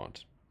what we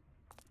want.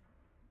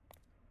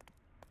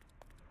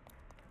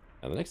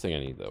 Now, the next thing I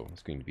need, though,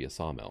 is going to be a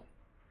sawmill.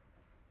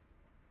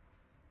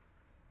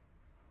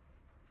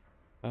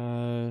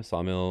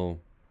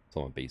 Sawmill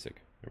basic.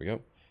 There we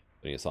go.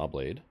 I need a saw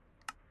blade.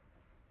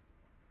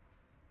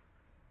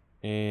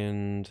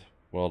 And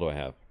what all do I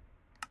have?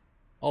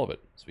 All of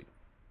it. Sweet.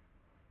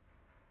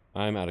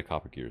 I'm out of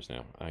copper gears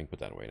now. I can put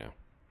that away now.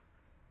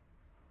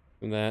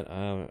 And that,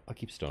 I'll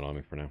keep stone on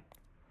me for now.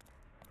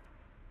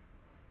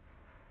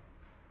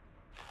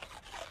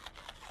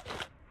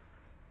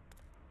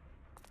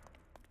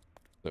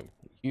 So,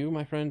 you,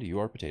 my friend, you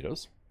are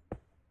potatoes.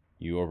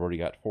 You have already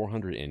got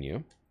 400 in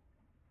you.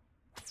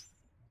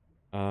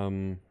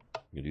 You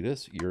do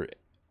this. Your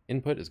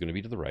input is going to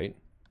be to the right.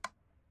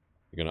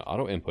 You're going to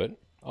auto input.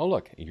 Oh,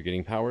 look, you're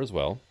getting power as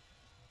well.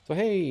 So,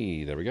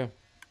 hey, there we go.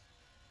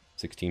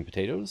 16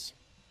 potatoes.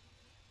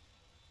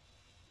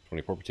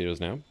 24 potatoes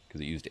now,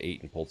 because it used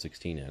 8 and pulled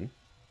 16 in.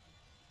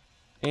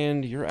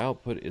 And your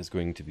output is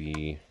going to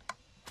be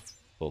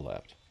full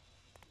left.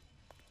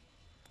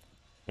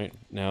 Right,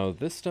 now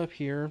this stuff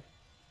here,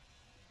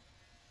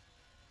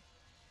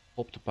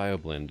 pulped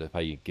bioblend, if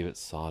I give it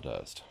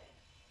sawdust.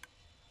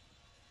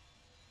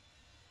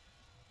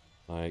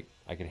 I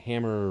could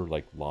hammer,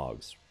 like,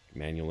 logs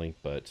manually,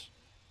 but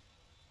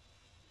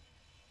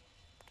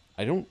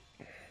I don't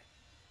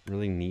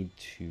really need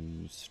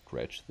to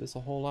stretch this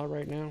a whole lot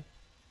right now.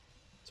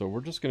 So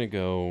we're just going to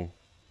go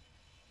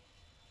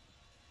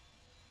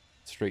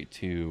straight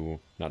to,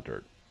 not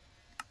dirt,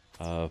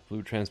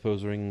 fluid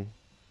transposing.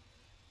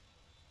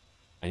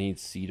 I need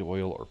seed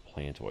oil or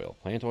plant oil.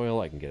 Plant oil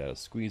I can get out of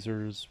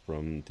squeezers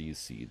from these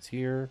seeds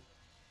here.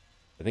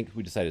 I think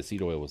we decided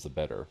seed oil was the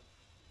better.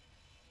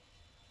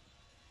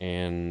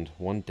 And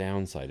one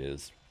downside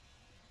is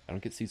I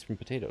don't get seeds from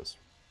potatoes.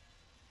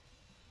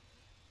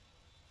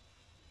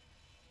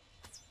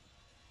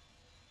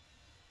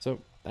 So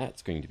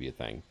that's going to be a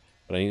thing.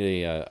 But I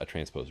need a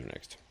transposer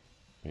next.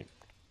 Right.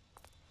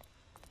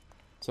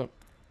 So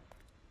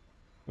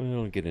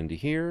I'll get into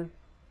here.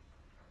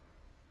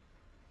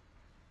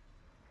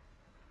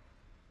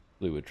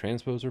 Fluid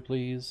transposer,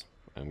 please.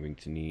 I'm going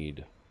to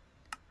need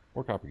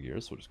more copper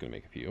gears, so we're just going to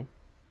make a few.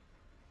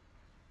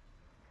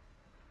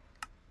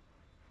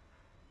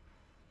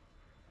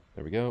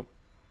 There we go.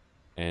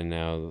 And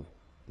now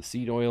the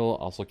seed oil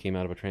also came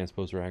out of a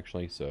transposer,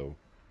 actually, so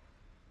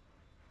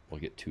we'll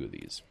get 2 of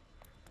these.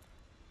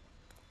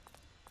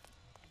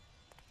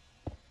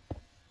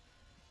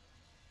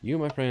 You,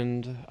 my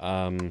friend,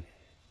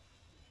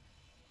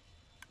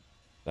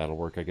 that'll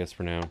work, I guess,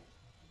 for now.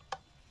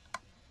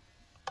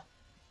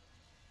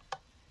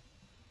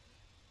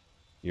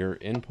 Your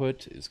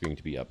input is going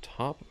to be up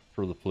top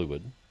for the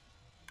fluid,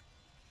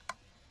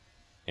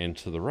 and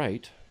to the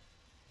right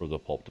for the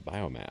pulped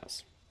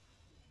biomass.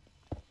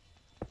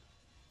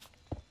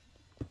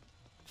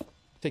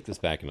 Take this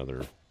back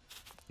another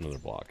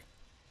block.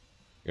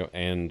 You know,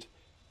 and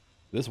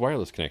this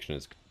wireless connection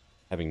is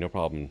having no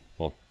problem.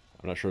 Well,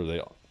 I'm not sure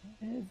they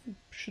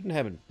shouldn't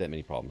have that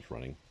many problems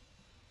running,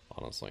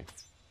 honestly.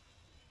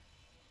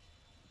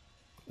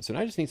 So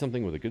now I just need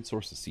something with a good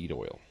source of seed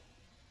oil.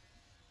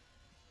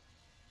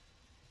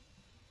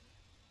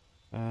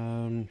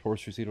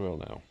 Forestry seed oil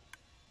now.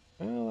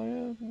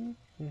 Well,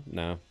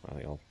 no, I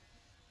think I'll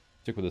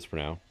stick with this for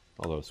now.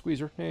 Although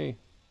squeezer, hey,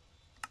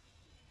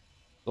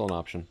 still an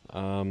option.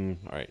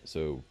 Alright,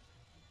 so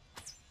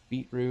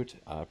beetroot,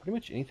 pretty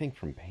much anything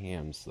from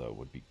Pam's, though,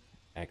 would be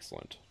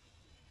excellent.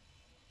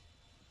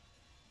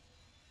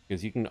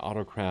 Because you can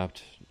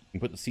auto-craft, you can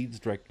put the seeds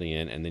directly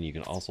in, and then you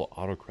can also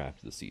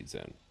auto-craft the seeds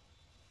in.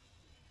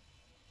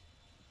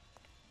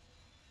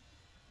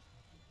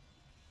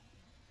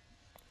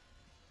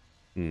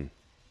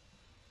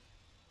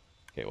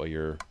 Okay, well,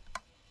 you're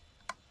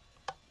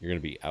going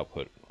to be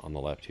output on the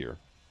left here.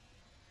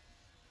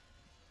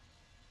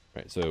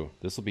 Right, so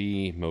this will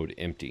be mode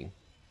empty.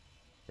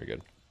 Very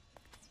good.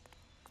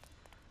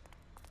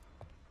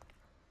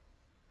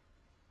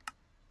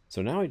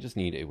 So now I just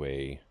need a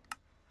way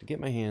to get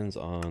my hands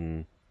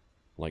on,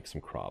 like,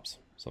 some crops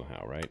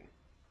somehow, right?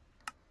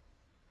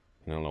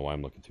 And I don't know why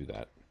I'm looking through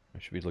that. I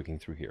should be looking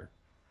through here.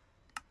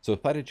 So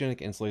if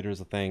phytogenic insulator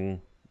is a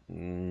thing,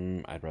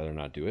 I'd rather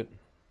not do it.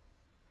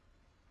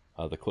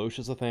 The cloche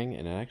is a thing,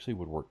 and it actually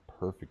would work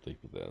perfectly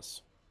for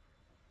this.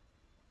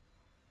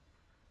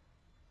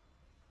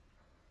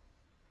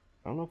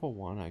 I don't know if I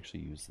want to actually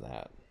use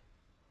that.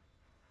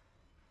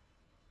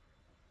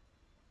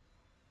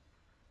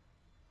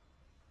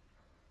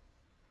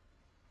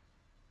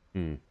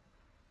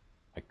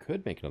 I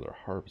could make another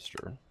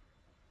harvester.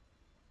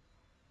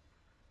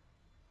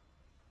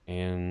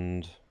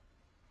 And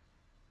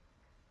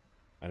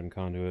item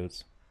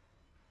conduits.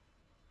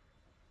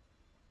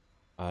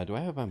 Do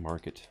I have my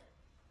market?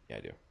 Yeah, I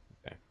do.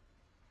 Okay.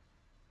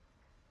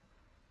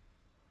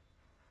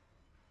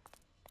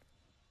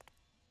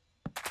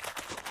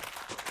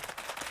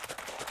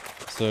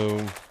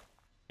 So,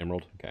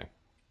 emerald. Okay.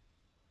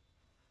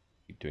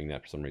 Keep doing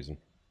that for some reason.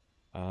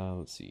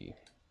 Let's see.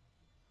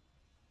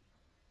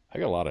 I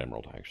got a lot of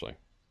emerald, actually.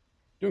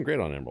 Doing great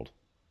on emerald.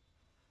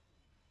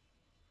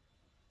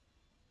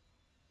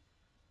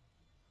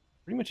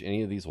 Pretty much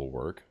any of these will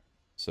work.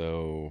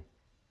 So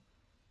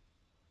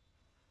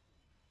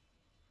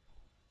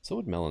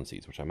would melon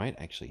seeds, which I might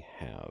actually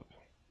have.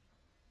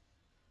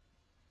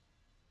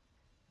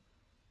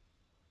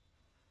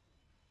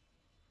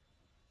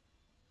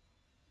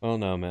 Oh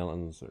no,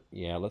 melons.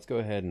 Yeah, let's go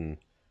ahead and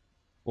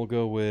we'll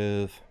go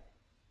with.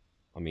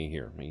 Let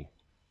me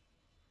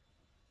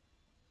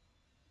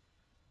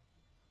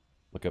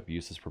look up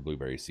uses for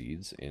blueberry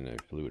seeds in a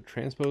fluid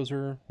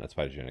transposer. That's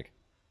phytogenic.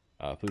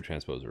 Fluid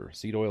transposer.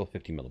 Seed oil,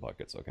 50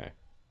 millibuckets. Okay.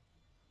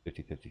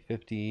 50, 50,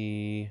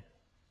 50.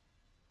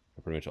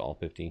 Pretty much all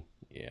 50.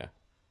 Yeah.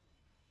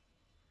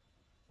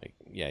 Like,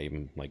 yeah,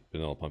 even like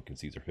vanilla pumpkin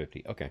seeds are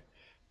 50. Okay.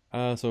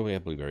 So yeah,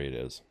 blueberry it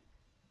is.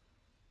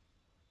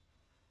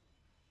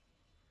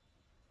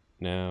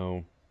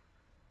 Now,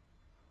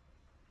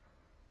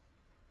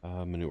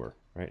 manure,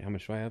 right? How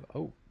much do I have?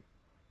 Oh,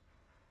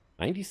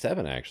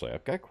 97 actually.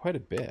 I've got quite a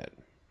bit.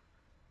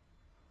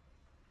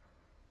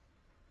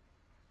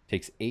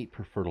 Takes 8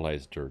 per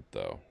fertilized dirt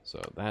though,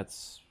 so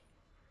that's...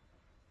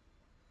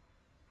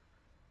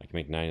 I can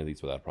make 9 of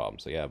these without problem.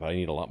 So yeah, but I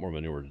need a lot more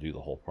manure to do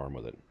the whole farm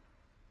with it.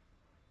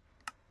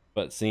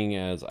 But seeing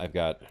as I've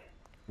got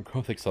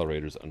growth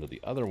accelerators under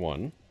the other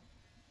one,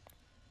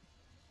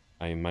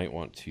 I might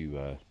want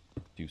to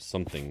do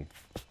something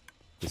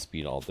to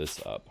speed all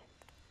this up.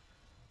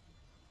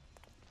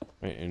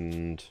 Right,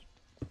 and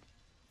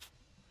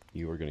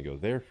you are going to go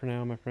there for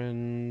now, my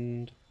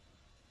friend.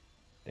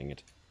 Dang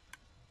it.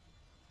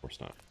 Of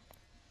course not.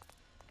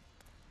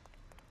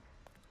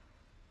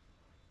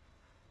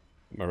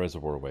 Put my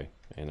reservoir away,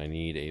 and I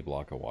need a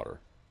block of water.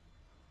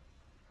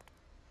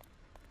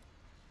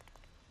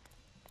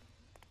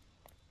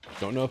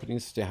 Don't know if it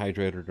needs to stay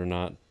hydrated or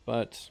not,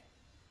 but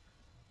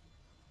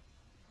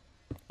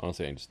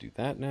honestly, I can just do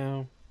that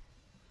now.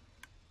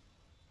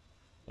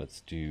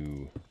 Let's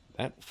do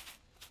that.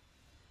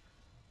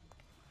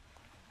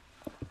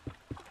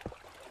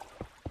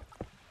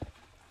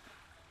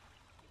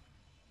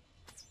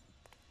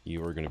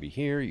 You are going to be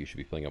here. You should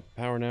be filling up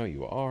power now.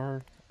 You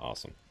are.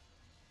 Awesome.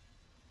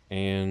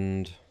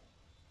 And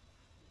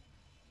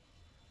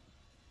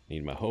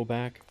need my hoe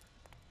back.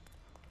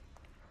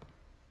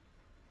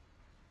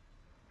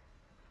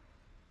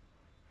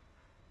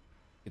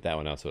 Get that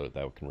one out so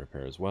that can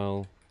repair as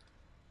well.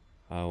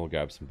 We'll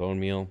grab some bone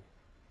meal.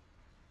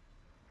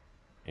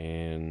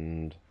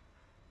 And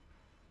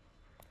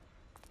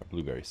our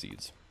blueberry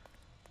seeds.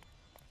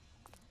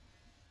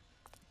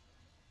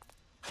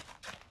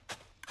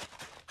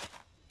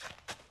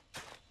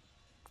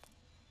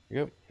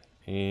 There we go.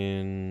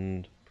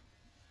 And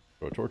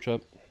throw a torch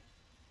up.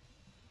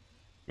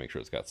 Make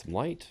sure it's got some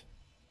light.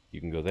 You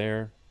can go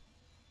there.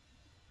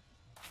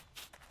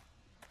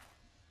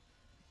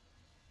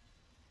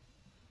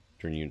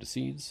 Turn you into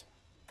seeds.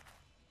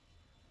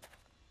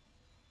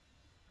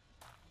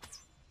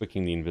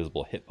 Clicking the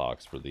invisible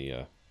hitbox for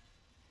the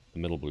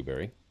middle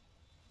blueberry.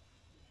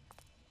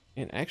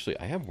 And actually,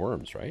 I have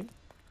worms, right?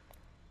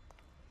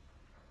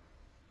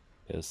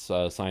 This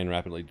sign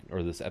rapidly,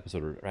 or this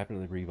episode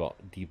rapidly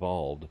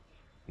devolved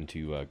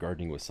into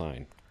gardening with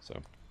sign.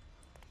 So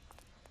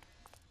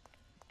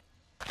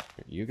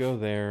here, you go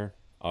there.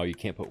 Oh, you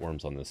can't put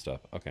worms on this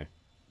stuff. Okay.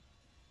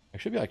 I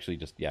should be actually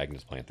just, yeah, I can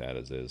just plant that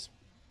as is.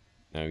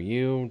 Now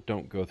you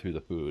don't go through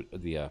the food,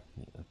 the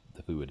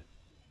fluid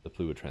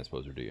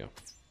transposer, do you?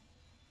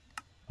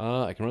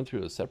 I can run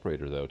through a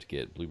separator though to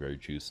get blueberry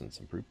juice and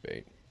some fruit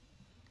bait.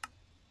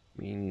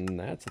 I mean,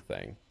 that's a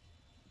thing.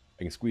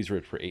 I can squeeze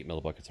it for 8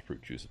 millibuckets of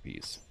fruit juice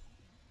apiece.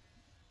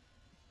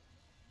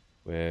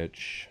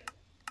 Which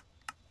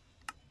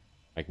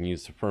I can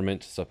use to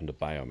ferment stuff into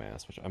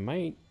biomass, which I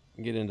might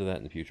get into that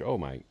in the future. Oh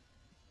my.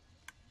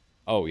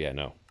 Oh yeah,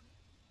 no.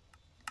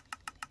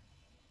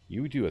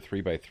 You do a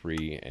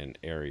 3x3 an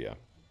area.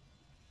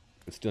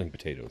 With stealing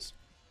potatoes.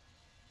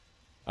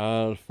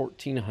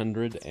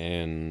 1400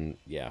 and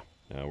yeah,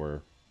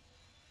 we're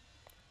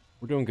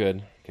doing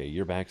good. Okay,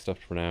 you're back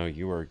stuffed for now.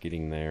 You are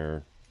getting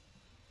there.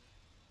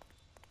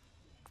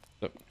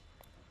 So,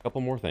 a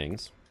couple more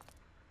things.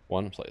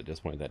 One, I'm slightly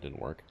disappointed that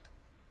didn't work.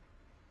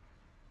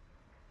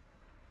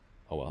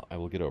 Oh well, I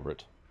will get over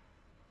it.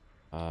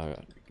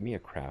 Give me a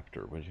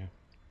crafter, would you?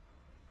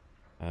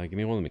 Give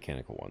me one of the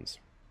mechanical ones.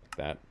 Like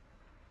that.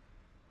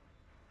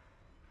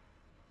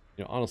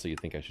 You know, honestly, you'd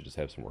think I should just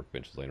have some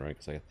workbenches laying around,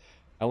 because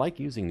I like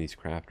using these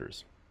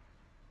crafters.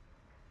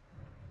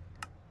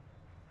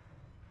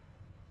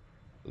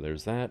 So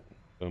there's that.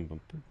 Boom,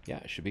 boom, boom. Yeah,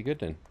 it should be good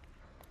then.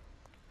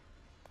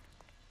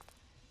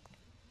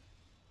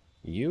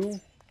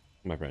 You,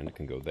 my friend,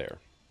 can go there.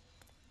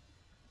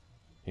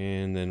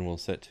 And then we'll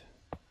set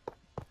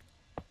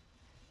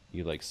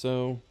you like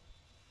so.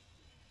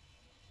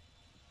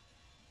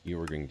 You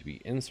are going to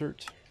be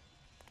insert.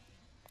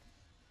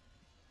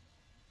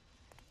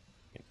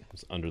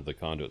 It's under the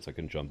conduit so I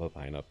can jump up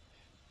high enough.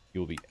 You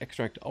will be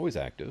extract always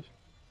active.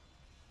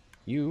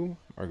 You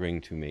are going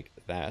to make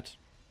that.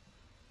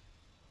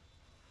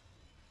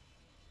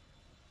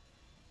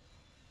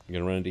 You're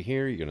going to run into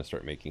here. You're going to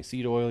start making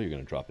seed oil. You're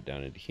going to drop it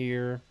down into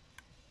here.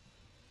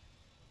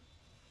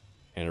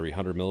 And every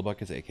 100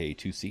 millibuckets, aka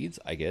 2 seeds,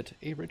 I get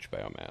a rich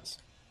biomass.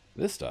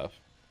 This stuff,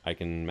 I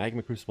can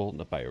magma crucible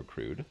into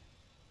biocrude.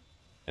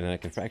 And then I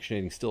can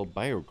fractionating still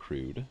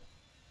biocrude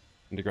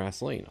into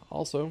Grassoline.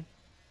 Also,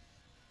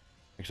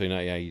 actually,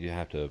 not, yeah, you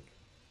have to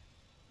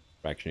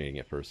fractionating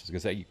it first.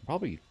 Because you can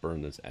probably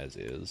burn this as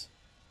is,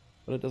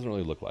 but it doesn't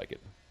really look like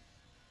it.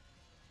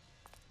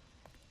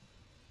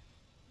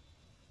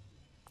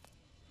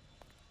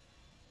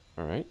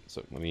 Alright,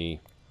 so let me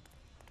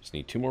just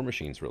need 2 more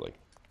machines, really.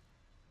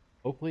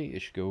 Hopefully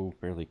it should go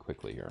fairly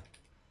quickly here.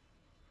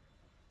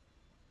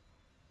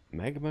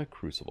 Magma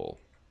Crucible.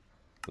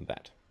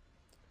 That.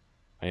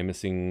 I am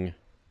missing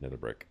nether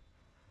brick.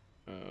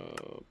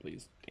 Oh,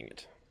 please, dang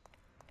it.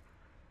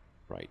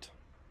 Right.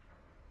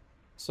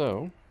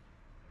 So,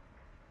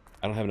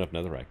 I don't have enough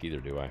netherrack either,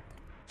 do I?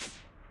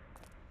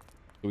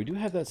 So we do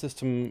have that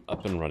system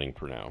up and running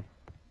for now.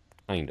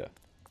 Kinda.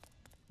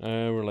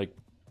 We're like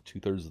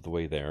 2/3 of the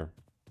way there.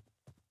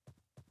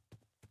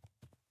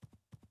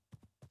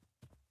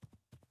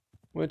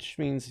 Which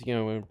means, you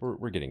know,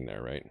 we're getting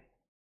there, right?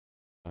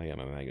 Oh yeah,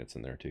 my magnet's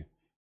in there too.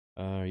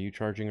 Are you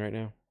charging right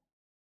now?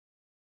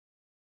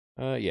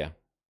 Yeah.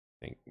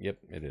 Yep,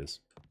 it is.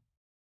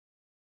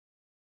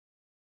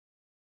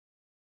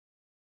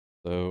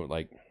 So,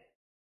 like,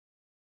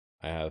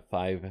 I have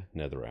 5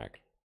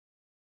 netherrack.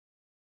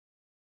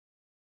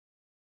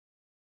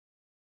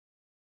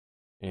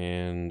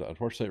 And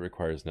unfortunately it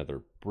requires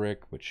nether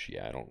brick, which,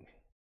 yeah,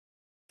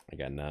 I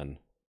got none.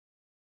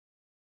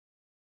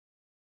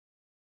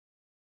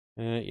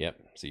 Yep,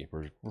 see,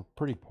 we're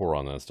pretty poor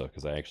on that stuff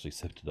because I actually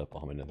sifted up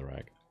all my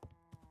netherrack.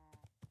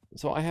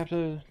 So I have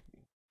to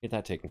get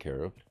that taken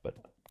care of, but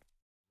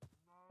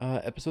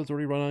episode's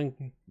already run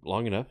on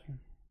long enough.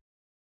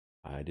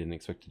 I didn't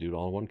expect to do it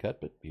all in one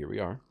cut, but here we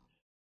are.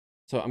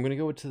 So I'm going to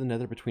go to the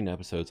nether between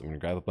episodes. I'm going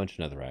to grab a bunch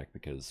of netherrack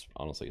because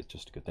honestly it's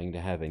just a good thing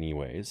to have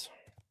anyways.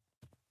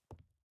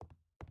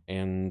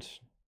 And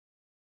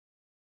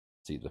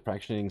see, the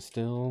fractionating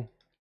still.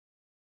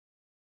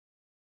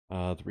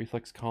 The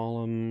reflex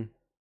column.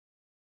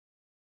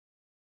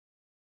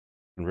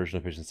 Conversion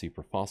efficiency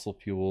for fossil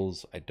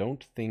fuels. I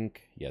don't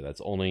think, yeah,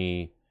 that's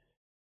only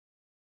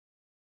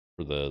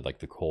for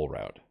the coal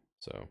route.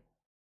 So,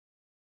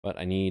 but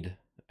I need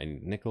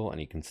nickel. I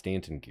need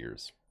Constantan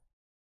gears.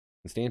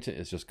 Constantan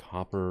is just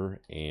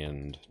copper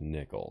and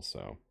nickel.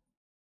 So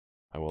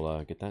I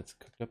will get that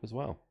cooked up as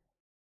well.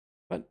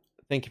 But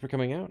thank you for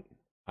coming out.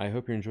 I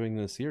hope you're enjoying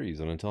the series,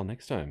 and until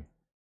next time,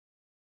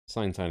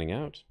 signing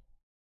out.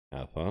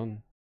 Have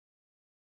fun.